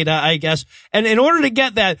metadata, I guess. And in order to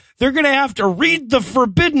get that, they're going to have to read the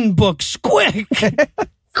forbidden books quick. Quick!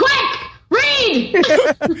 Read!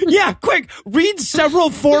 Yeah, quick. Read several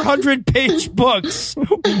 400-page books.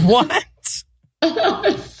 What?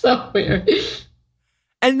 It's so weird.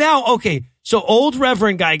 And now, okay, so old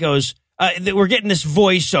Reverend guy goes, we're getting this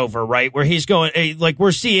voiceover, right? Where he's going, like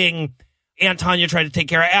we're seeing Aunt Tanya try to take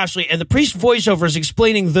care of Ashley, and the priest voiceover is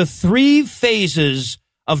explaining the 3 phases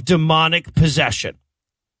of demonic possession.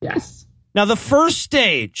 Yes. Now, the first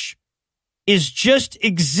stage is just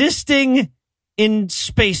existing in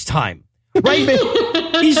space-time, right?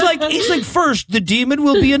 He's like, first, the demon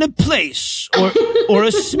will be in a place or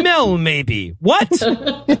a smell, maybe. What?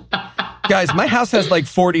 Guys, my house has like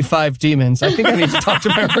 45 demons. I think I need to talk to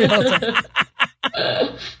my realtor.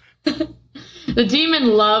 The demon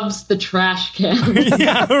loves the trash can.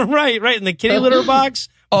 Yeah, right. And the kitty litter box.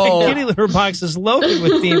 Oh, the kitty litter box is loaded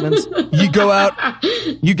with demons. You go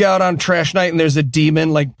out on trash night and there's a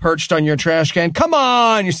demon like perched on your trash can. Come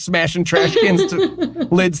on, you're smashing trash cans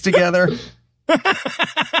lids together.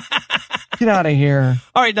 Get out of here.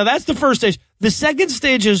 All right, now that's the first stage. The second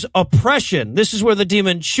stage is oppression. This is where the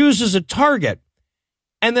demon chooses a target.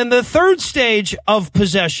 And then the third stage of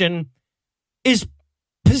possession is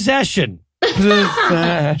possession.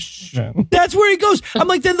 Possession. That's where he goes. I'm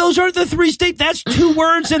like, then those aren't the 3 stages. That's 2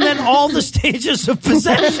 words and then all the stages of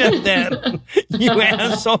possession then, you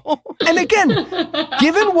asshole. And again,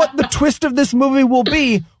 given what the twist of this movie will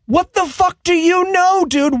be, what the fuck do you know,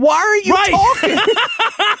 dude? Why are you talking?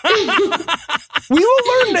 We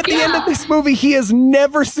will learn at the end of this movie he has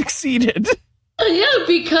never succeeded. Yeah,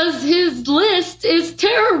 because his list is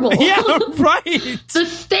terrible. Yeah, right. The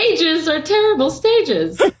stages are terrible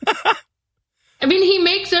stages. I mean, he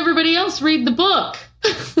makes everybody else read the book.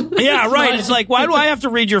 Yeah, right. It's like, why do I have to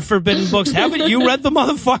read your forbidden books? Haven't you read the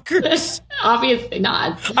motherfuckers? Obviously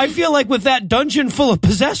not. I feel like with that dungeon full of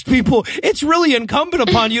possessed people, it's really incumbent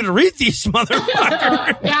upon you to read these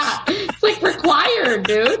motherfuckers. Yeah, it's like required,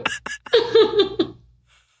 dude.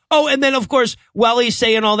 Oh, and then, of course, while he's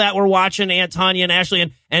saying all that, we're watching Aunt Tanya and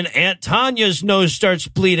Ashley, and Aunt Tanya's nose starts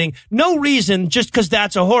bleeding. No reason, just because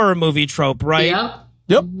that's a horror movie trope, right?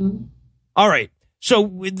 Yep. Mm-hmm. All right. So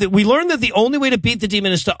we learned that the only way to beat the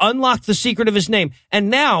demon is to unlock the secret of his name. And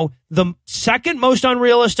now the second most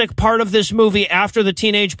unrealistic part of this movie, after the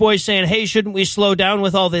teenage boy saying, hey, shouldn't we slow down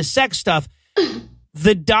with all this sex stuff?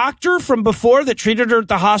 The doctor from before that treated her at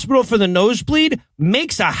the hospital for the nosebleed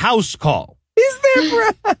makes a house call. Is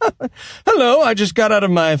there? Hello, I just got out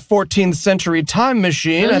of my 14th century time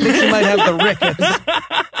machine. I think she might have the rickets.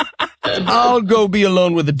 I'll go be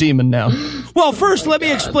alone with the demon now. Well, first, let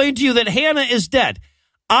me explain to you that Hannah is dead.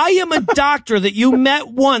 I am a doctor that you met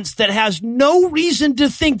once that has no reason to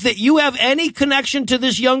think that you have any connection to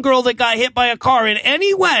this young girl that got hit by a car in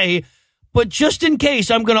any way, but just in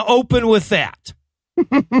case, I'm going to open with that.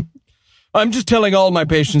 I'm just telling all my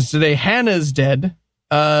patients today, Hannah's dead.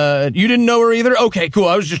 You didn't know her either? Okay, cool.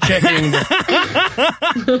 I was just checking.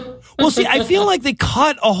 Well, see, I feel like they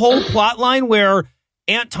cut a whole plot line where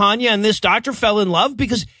Aunt Tanya and this doctor fell in love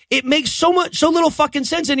because it makes so little fucking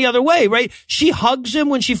sense any other way, right? She hugs him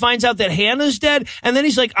when she finds out that Hannah's dead, and then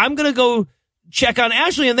he's like, I'm going to go check on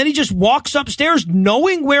Ashley, and then he just walks upstairs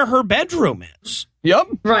knowing where her bedroom is. Yep.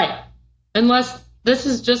 Right. Unless this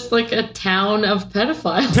is just like a town of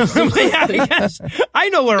pedophiles. Yeah, yes. I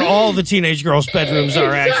know where all the teenage girls' bedrooms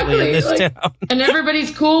are actually in this town. And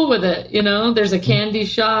everybody's cool with it, you know? There's a candy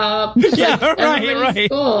shop. Yeah, Everybody's right.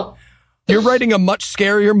 cool. You're writing a much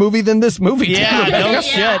scarier movie than this movie. Yeah, no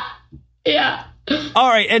shit. Yeah. All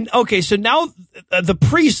right, and okay, so now the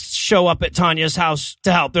priests show up at Tanya's house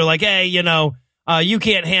to help. They're like, hey, you know, you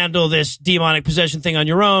can't handle this demonic possession thing on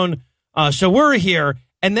your own, so we're here.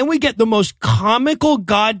 And then we get the most comical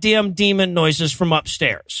goddamn demon noises from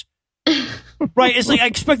upstairs. Right? It's like I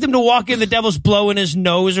expect them to walk in, the devil's blowing his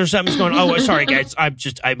nose or something. He's going, oh, sorry, guys. I'm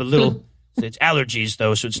a little, it's allergies,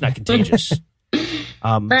 though, so it's not contagious.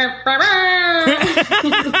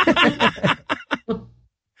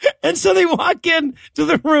 And so they walk in to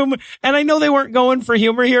the room, and I know they weren't going for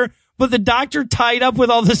humor here, but the doctor tied up with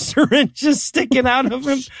all the syringes sticking out of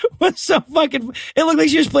him was so fucking... It looked like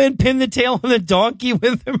she was playing pin the tail on the donkey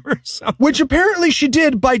with him or something. Which apparently she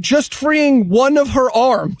did by just freeing one of her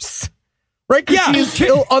arms. Right? Because she is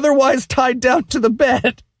still otherwise tied down to the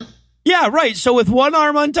bed. Yeah, right. So with one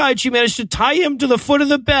arm untied, she managed to tie him to the foot of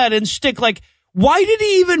the bed and stick like... Why did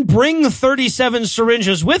he even bring 37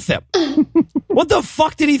 syringes with him? What the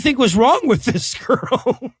fuck did he think was wrong with this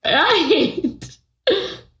girl? Right.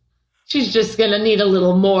 She's just going to need a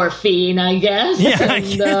little morphine, I guess. Yeah.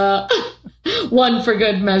 And, one for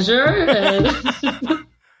good measure. And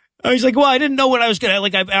he's like, well, I didn't know what I was going to,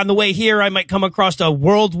 like, on the way here, I might come across a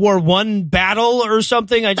World War I battle or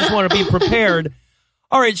something. I just want to be prepared.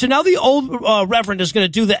 All right, so now the old Reverend is going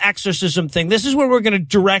to do the exorcism thing. This is where we're going to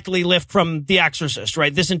directly lift from The Exorcist,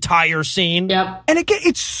 right? This entire scene. Yep. And again,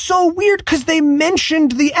 it's so weird because they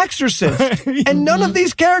mentioned The Exorcist, and none of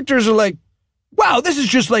these characters are like, wow, this is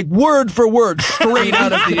just like word for word straight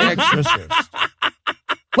out of The Exorcist.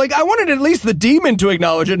 Like, I wanted at least the demon to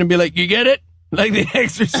acknowledge it and be like, you get it? Like The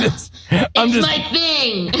Exorcist. It's my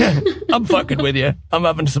thing. I'm fucking with you. I'm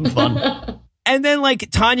having some fun. And then,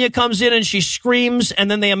 like, Tanya comes in and she screams,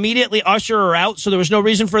 and then they immediately usher her out. So there was no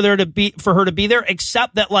reason for her to be there,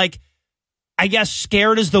 except that, like, I guess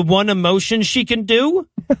scared is the one emotion she can do.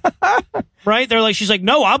 Right? They're like, she's like,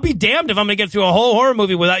 no, I'll be damned if I'm going to get through a whole horror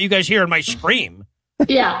movie without you guys hearing my scream.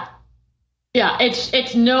 Yeah. Yeah,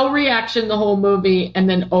 it's no reaction the whole movie and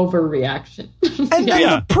then overreaction. And then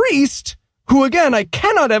the priest, who, again, I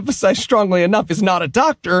cannot emphasize strongly enough, is not a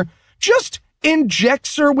doctor, just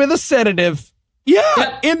injects her with a sedative.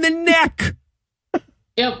 Yeah, in the neck.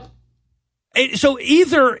 Yep. So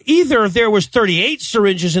either there was 38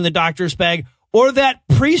 syringes in the doctor's bag, or that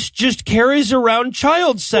priest just carries around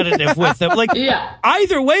child sedative with him. Like,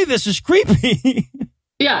 either way, this is creepy.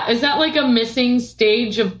 Yeah, is that like a missing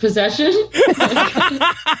stage of possession?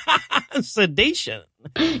 Sedation.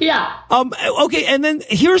 Yeah. Okay, and then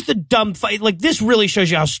here's the dumb fight. Like, this really shows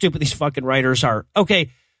you how stupid these fucking writers are. Okay,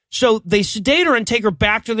 so they sedate her and take her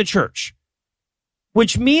back to the church,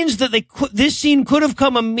 which means that this scene could have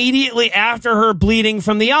come immediately after her bleeding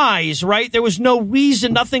from the eyes, right? There was no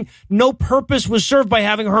reason, no purpose was served by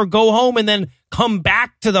having her go home and then come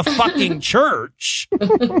back to the fucking church.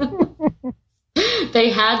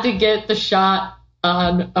 They had to get the shot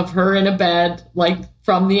of her in a bed, like,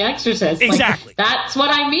 from The Exorcist. Exactly. Like, that's what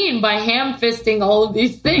I mean by ham-fisting all of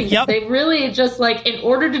these things. Yep. They really just, like, in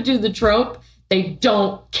order to do the trope, they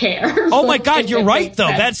don't care. Oh my God, you're right, though.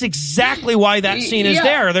 That's exactly why that scene is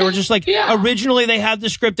there. They were just like, originally they had the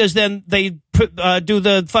script as then they do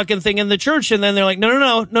the fucking thing in the church, and then they're like,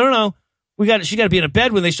 no. She got to be in a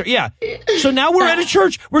bed when they start. Yeah. So now we're at a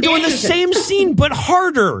church. We're doing the same scene, but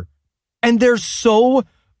harder. And they're so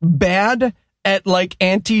bad at, like,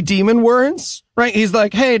 anti-demon words, right? He's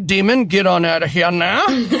like, hey, demon, get on out of here now.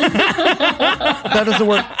 That doesn't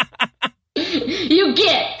work. You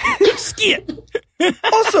get. Skit.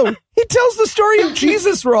 Also, he tells the story of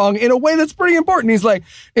Jesus wrong in a way that's pretty important. He's like,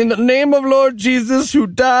 in the name of Lord Jesus, who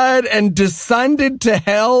died and descended to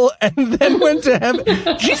hell and then went to heaven.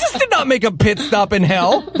 Jesus did not make a pit stop in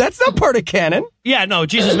hell. That's not part of canon. Yeah, no,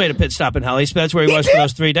 Jesus made a pit stop in hell. That's where he was for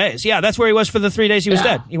those 3 days. Yeah, that's where he was for the 3 days he was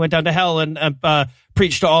dead. He went down to hell and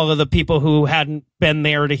preached to all of the people who hadn't been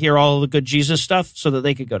there to hear all of the good Jesus stuff so that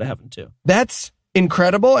they could go to heaven too. That's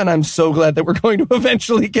incredible, and I'm so glad that we're going to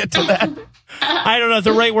eventually get to that. I don't know. At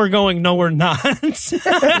the rate we're going, no, we're not.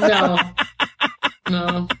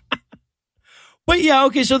 No. But yeah,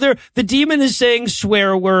 okay, so the demon is saying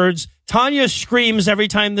swear words. Tanya screams every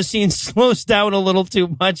time the scene slows down a little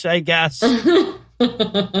too much, I guess. And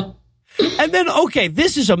then, okay,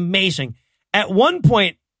 this is amazing. At one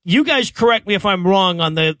point, you guys correct me if I'm wrong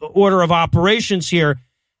on the order of operations here,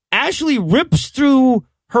 Ashley rips through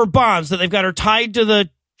her bonds that they've got her tied to the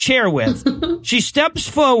chair with. She steps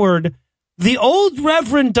forward. The old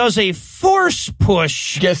Reverend does a force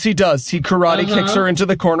push. Yes, he does. He karate kicks her into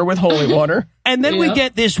the corner with holy water. And then we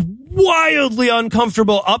get this wildly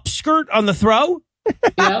uncomfortable upskirt on the throw.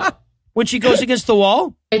 Yep. When she goes against the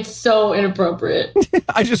wall. It's so inappropriate.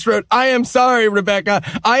 I just wrote, I am sorry, Rebecca.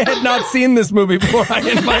 I had not seen this movie before I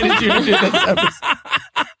invited you to do this episode.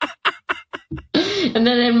 And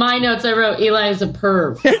then in my notes, I wrote, Eli is a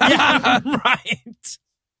perv. Yeah, right.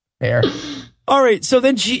 Fair. All right. So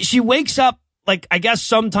then she wakes up, like, I guess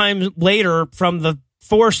sometime later from the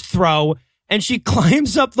force throw, and she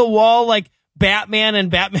climbs up the wall like Batman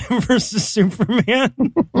and Batman versus Superman.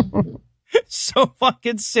 So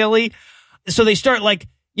fucking silly. So they start, like,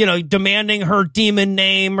 demanding her demon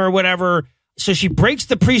name or whatever. So she breaks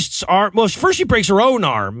the priest's arm. Well, first she breaks her own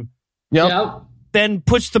arm. Yep. Then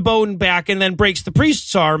puts the bone back and then breaks the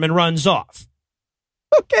priest's arm and runs off.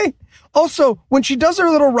 Okay. Also, when she does her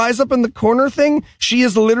little rise up in the corner thing, she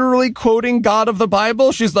is literally quoting God of the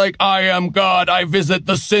Bible. She's like, I am God. I visit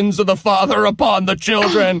the sins of the father upon the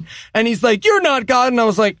children. And he's like, you're not God. And I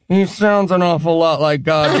was like, he sounds an awful lot like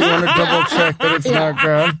God. You want to double check that it's not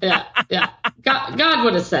God? Yeah. God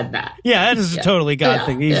would have said that. Yeah, that is a totally God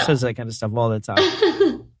thing. He says that kind of stuff all the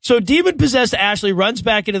time. So demon-possessed Ashley runs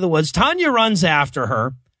back into the woods. Tanya runs after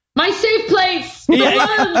her. My safe place.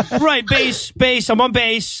 Yeah, right, base. I'm on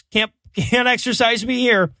base. Can't exercise me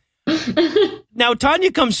here. Now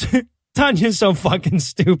Tanya's so fucking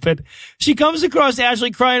stupid. She comes across Ashley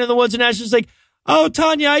crying in the woods, and Ashley's like, Oh,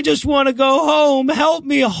 Tanya, I just want to go home. Help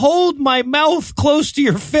me hold my mouth close to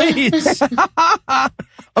your face.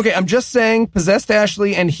 Okay, I'm just saying, possessed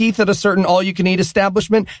Ashley and Heath at a certain all-you-can-eat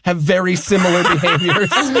establishment have very similar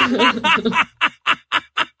behaviors.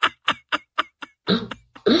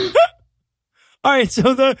 All right,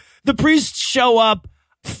 so the priests show up,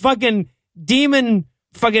 fucking demon,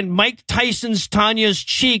 fucking Mike Tyson's Tanya's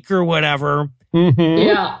cheek or whatever. Mm-hmm.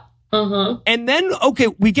 Yeah. Uh-huh. And then, okay,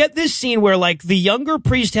 we get this scene where, like, the younger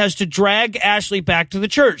priest has to drag Ashley back to the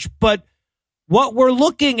church. But what we're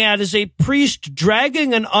looking at is a priest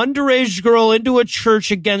dragging an underage girl into a church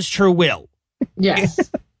against her will. Yes.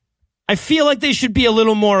 I feel like they should be a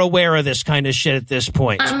little more aware of this kind of shit at this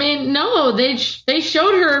point. I mean, no, they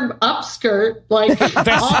showed her upskirt. Like,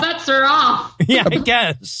 all bets are off. Yeah, I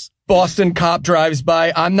guess. Boston cop drives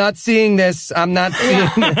by. I'm not seeing this. I'm not seeing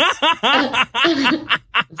this.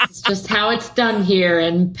 This is just how it's done here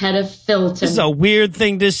in Pettifilton. This is a weird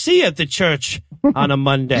thing to see at the church on a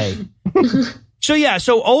Monday.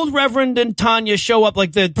 So old Reverend and Tanya show up,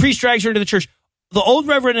 like the priest drags her into the church. The old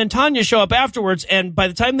Reverend and Tanya show up afterwards, and by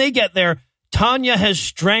the time they get there, Tanya has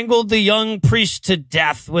strangled the young priest to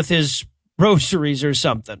death with his rosaries or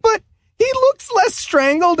something. But he looks less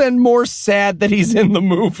strangled and more sad that he's in the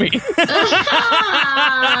movie.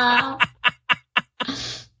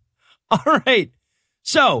 All right.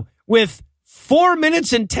 So, with 4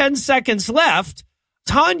 minutes and 10 seconds left,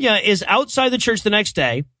 Tanya is outside the church the next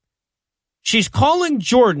day. She's calling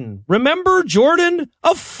Jordan. Remember Jordan?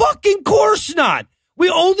 Of fucking course not. We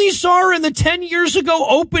only saw her in the 10 years ago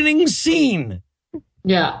opening scene.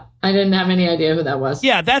 Yeah, I didn't have any idea who that was.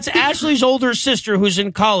 Yeah, that's Ashley's older sister who's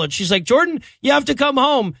in college. She's like, Jordan, you have to come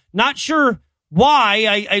home. Not sure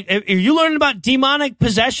why. Are you learning about demonic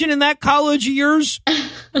possession in that college of yours?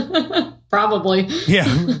 Probably.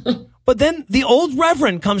 Yeah. But then the old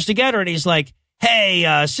Reverend comes together and he's like,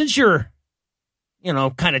 hey, since you're,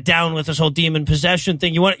 kind of down with this whole demon possession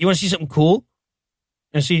thing, you want to see something cool?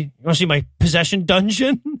 You want to see my possession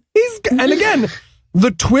dungeon? And again,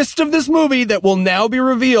 the twist of this movie that will now be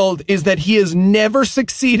revealed is that he has never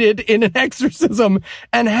succeeded in an exorcism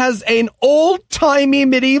and has an old-timey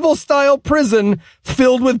medieval-style prison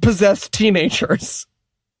filled with possessed teenagers.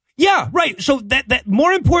 Yeah, right. So that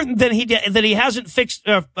more important than he hasn't fixed,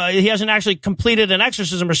 he hasn't actually completed an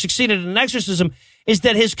exorcism or succeeded in an exorcism, is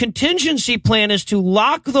that his contingency plan is to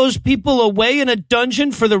lock those people away in a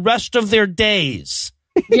dungeon for the rest of their days.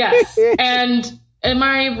 Yes. And am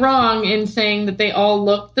I wrong in saying that they all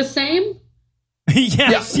look the same?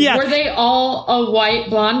 Yes. Yeah. Were they all a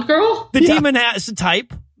white blonde girl? The demon has a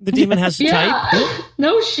type. The demon has a type.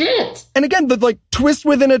 No shit. And again, the twist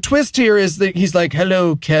within a twist here is that he's like,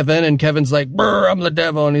 hello, Kevin. And Kevin's like, brr, I'm the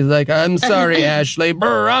devil. And he's like, I'm sorry, Ashley.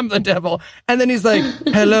 Brr, I'm the devil. And then he's like,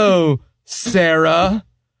 hello, Sarah.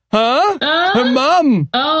 Huh? Her mom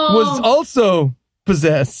was also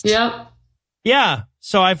possessed. Yep. Yeah.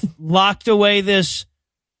 So I've locked away this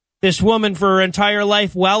woman for her entire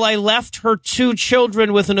life while I left her 2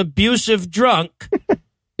 children with an abusive drunk.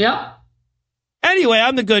 Yep. Anyway,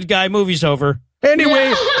 I'm the good guy. Movie's over.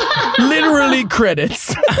 Anyway, literally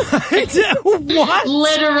credits. What?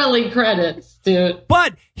 Literally credits, dude.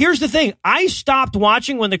 But here's the thing. I stopped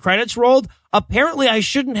watching when the credits rolled. Apparently, I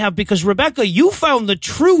shouldn't have because, Rebecca, you found the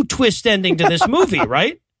true twist ending to this movie,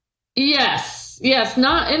 right? Yes.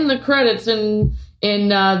 Not in the credits in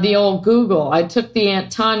the old Google. I took the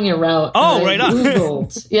Aunt Tanya route. Oh, right on.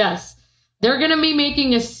 Googled. Yes. They're going to be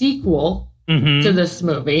making a sequel to this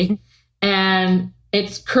movie. And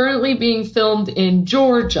it's currently being filmed in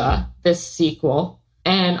Georgia, this sequel.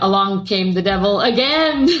 And along came the devil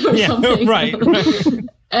again or something. Right.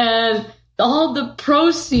 And all the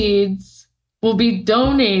proceeds will be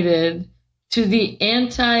donated to the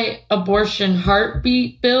anti-abortion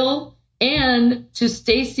heartbeat bill and to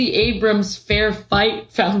Stacey Abrams' Fair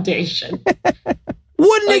Fight Foundation.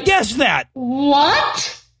 Wouldn't have guessed that.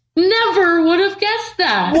 What? Never would have guessed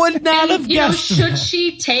that. Would not have guessed should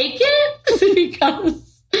she take it?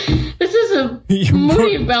 Because this is a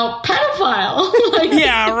movie about pedophile.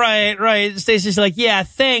 Yeah, right. Stacey's like, yeah,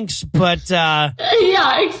 thanks, but... Yeah,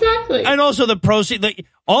 exactly. And also the proceeds,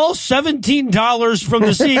 all $17 from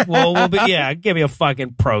the sequel will be, give me a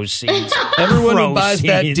fucking proceeds. Everyone who buys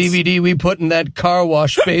that DVD we put in that car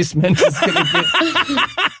wash basement is going to get...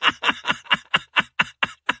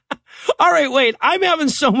 All right, wait, I'm having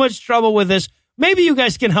so much trouble with this. Maybe you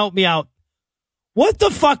guys can help me out. What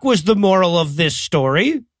the fuck was the moral of this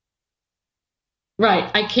story?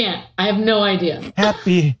 Right, I can't. I have no idea.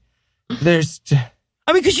 Happy. I mean,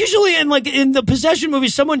 because usually in the possession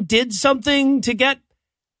movies, someone did something to get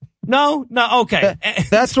No, okay.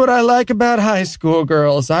 That's what I like about high school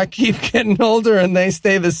girls. I keep getting older and they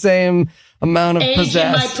stay the same amount of Age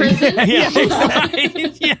possessed. in my prison? Yeah,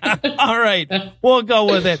 exactly. Yeah. All right. We'll go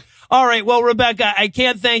with it. All right. Well, Rebecca, I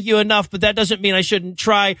can't thank you enough, but that doesn't mean I shouldn't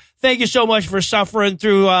try. Thank you so much for suffering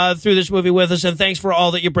through this movie with us, and thanks for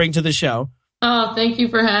all that you bring to the show. Oh, thank you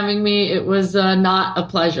for having me. It was not a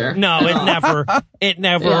pleasure. No, it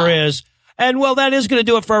never is. And, well, that is going to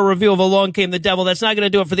do it for our review of Along Came the Devil. That's not going to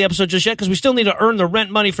do it for the episode just yet because we still need to earn the rent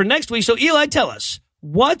money for next week. So, Eli, tell us,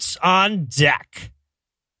 what's on deck?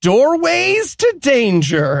 Doorways to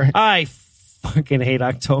Danger. I fucking hate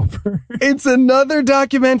October. It's another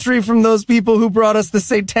documentary from those people who brought us the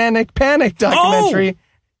Satanic Panic documentary,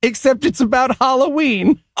 except it's about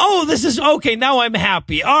Halloween. Oh, this is okay. Now I'm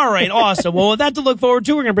happy. All right. Awesome. Well, with that to look forward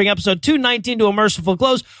to, we're going to bring episode 219 to a merciful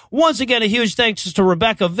close. Once again, a huge thanks to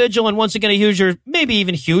Rebecca Vigil. And once again, maybe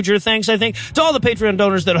even huger thanks, I think, to all the Patreon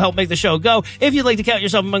donors that help make the show go. If you'd like to count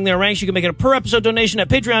yourself among their ranks, you can make it a per episode donation at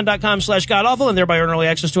patreon.com/godawful and thereby earn early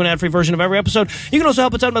access to an ad-free version of every episode. You can also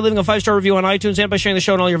help us out by leaving a 5-star review on iTunes and by sharing the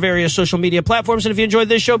show on all your various social media platforms. And if you enjoyed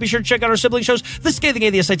this show, be sure to check out our sibling shows, The Scathing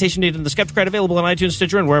Atheist, Citation Needed, and The Skeptocrat, available on iTunes,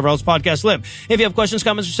 Stitcher, and wherever else podcasts live. If you have questions,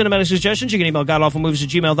 comments, or cinematic suggestions, you can email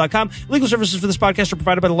godawfulmovies@gmail.com. Legal services for this podcast are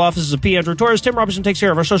provided by the law offices of P. Andrew Torres. Tim Robertson takes care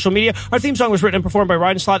of our social media. Our theme song was written and performed by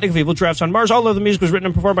Ryan Slotnick of Evil Drafts on Mars. All of the music was written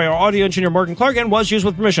and performed by our audio engineer Morgan Clark and was used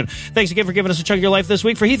with permission. Thanks again for giving us a chunk of your life this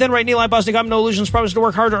week. For Heath Enright, Eli Bosnick, I'm No Illusions. Promise to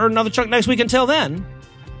work hard to earn another chunk next week. Until then,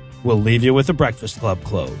 we'll leave you with the Breakfast Club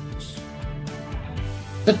close.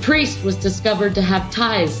 The priest was discovered to have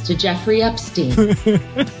ties to Jeffrey Epstein.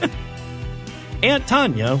 Aunt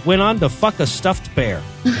Tanya went on to fuck a stuffed bear.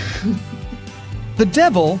 The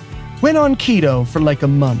devil went on keto for like a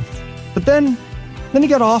month, but then he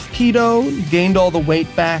got off keto, gained all the weight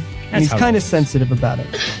back, and he's kind of sensitive about it.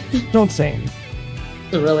 Don't say anything.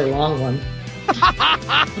 It's a really long one.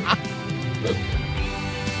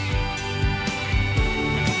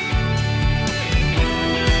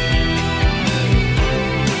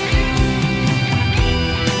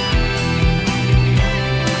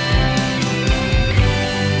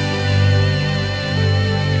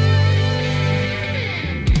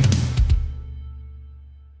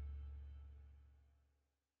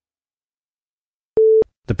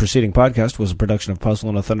 The preceding podcast was a production of Puzzle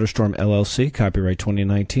and a Thunderstorm, LLC. Copyright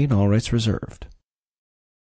 2019. All rights reserved.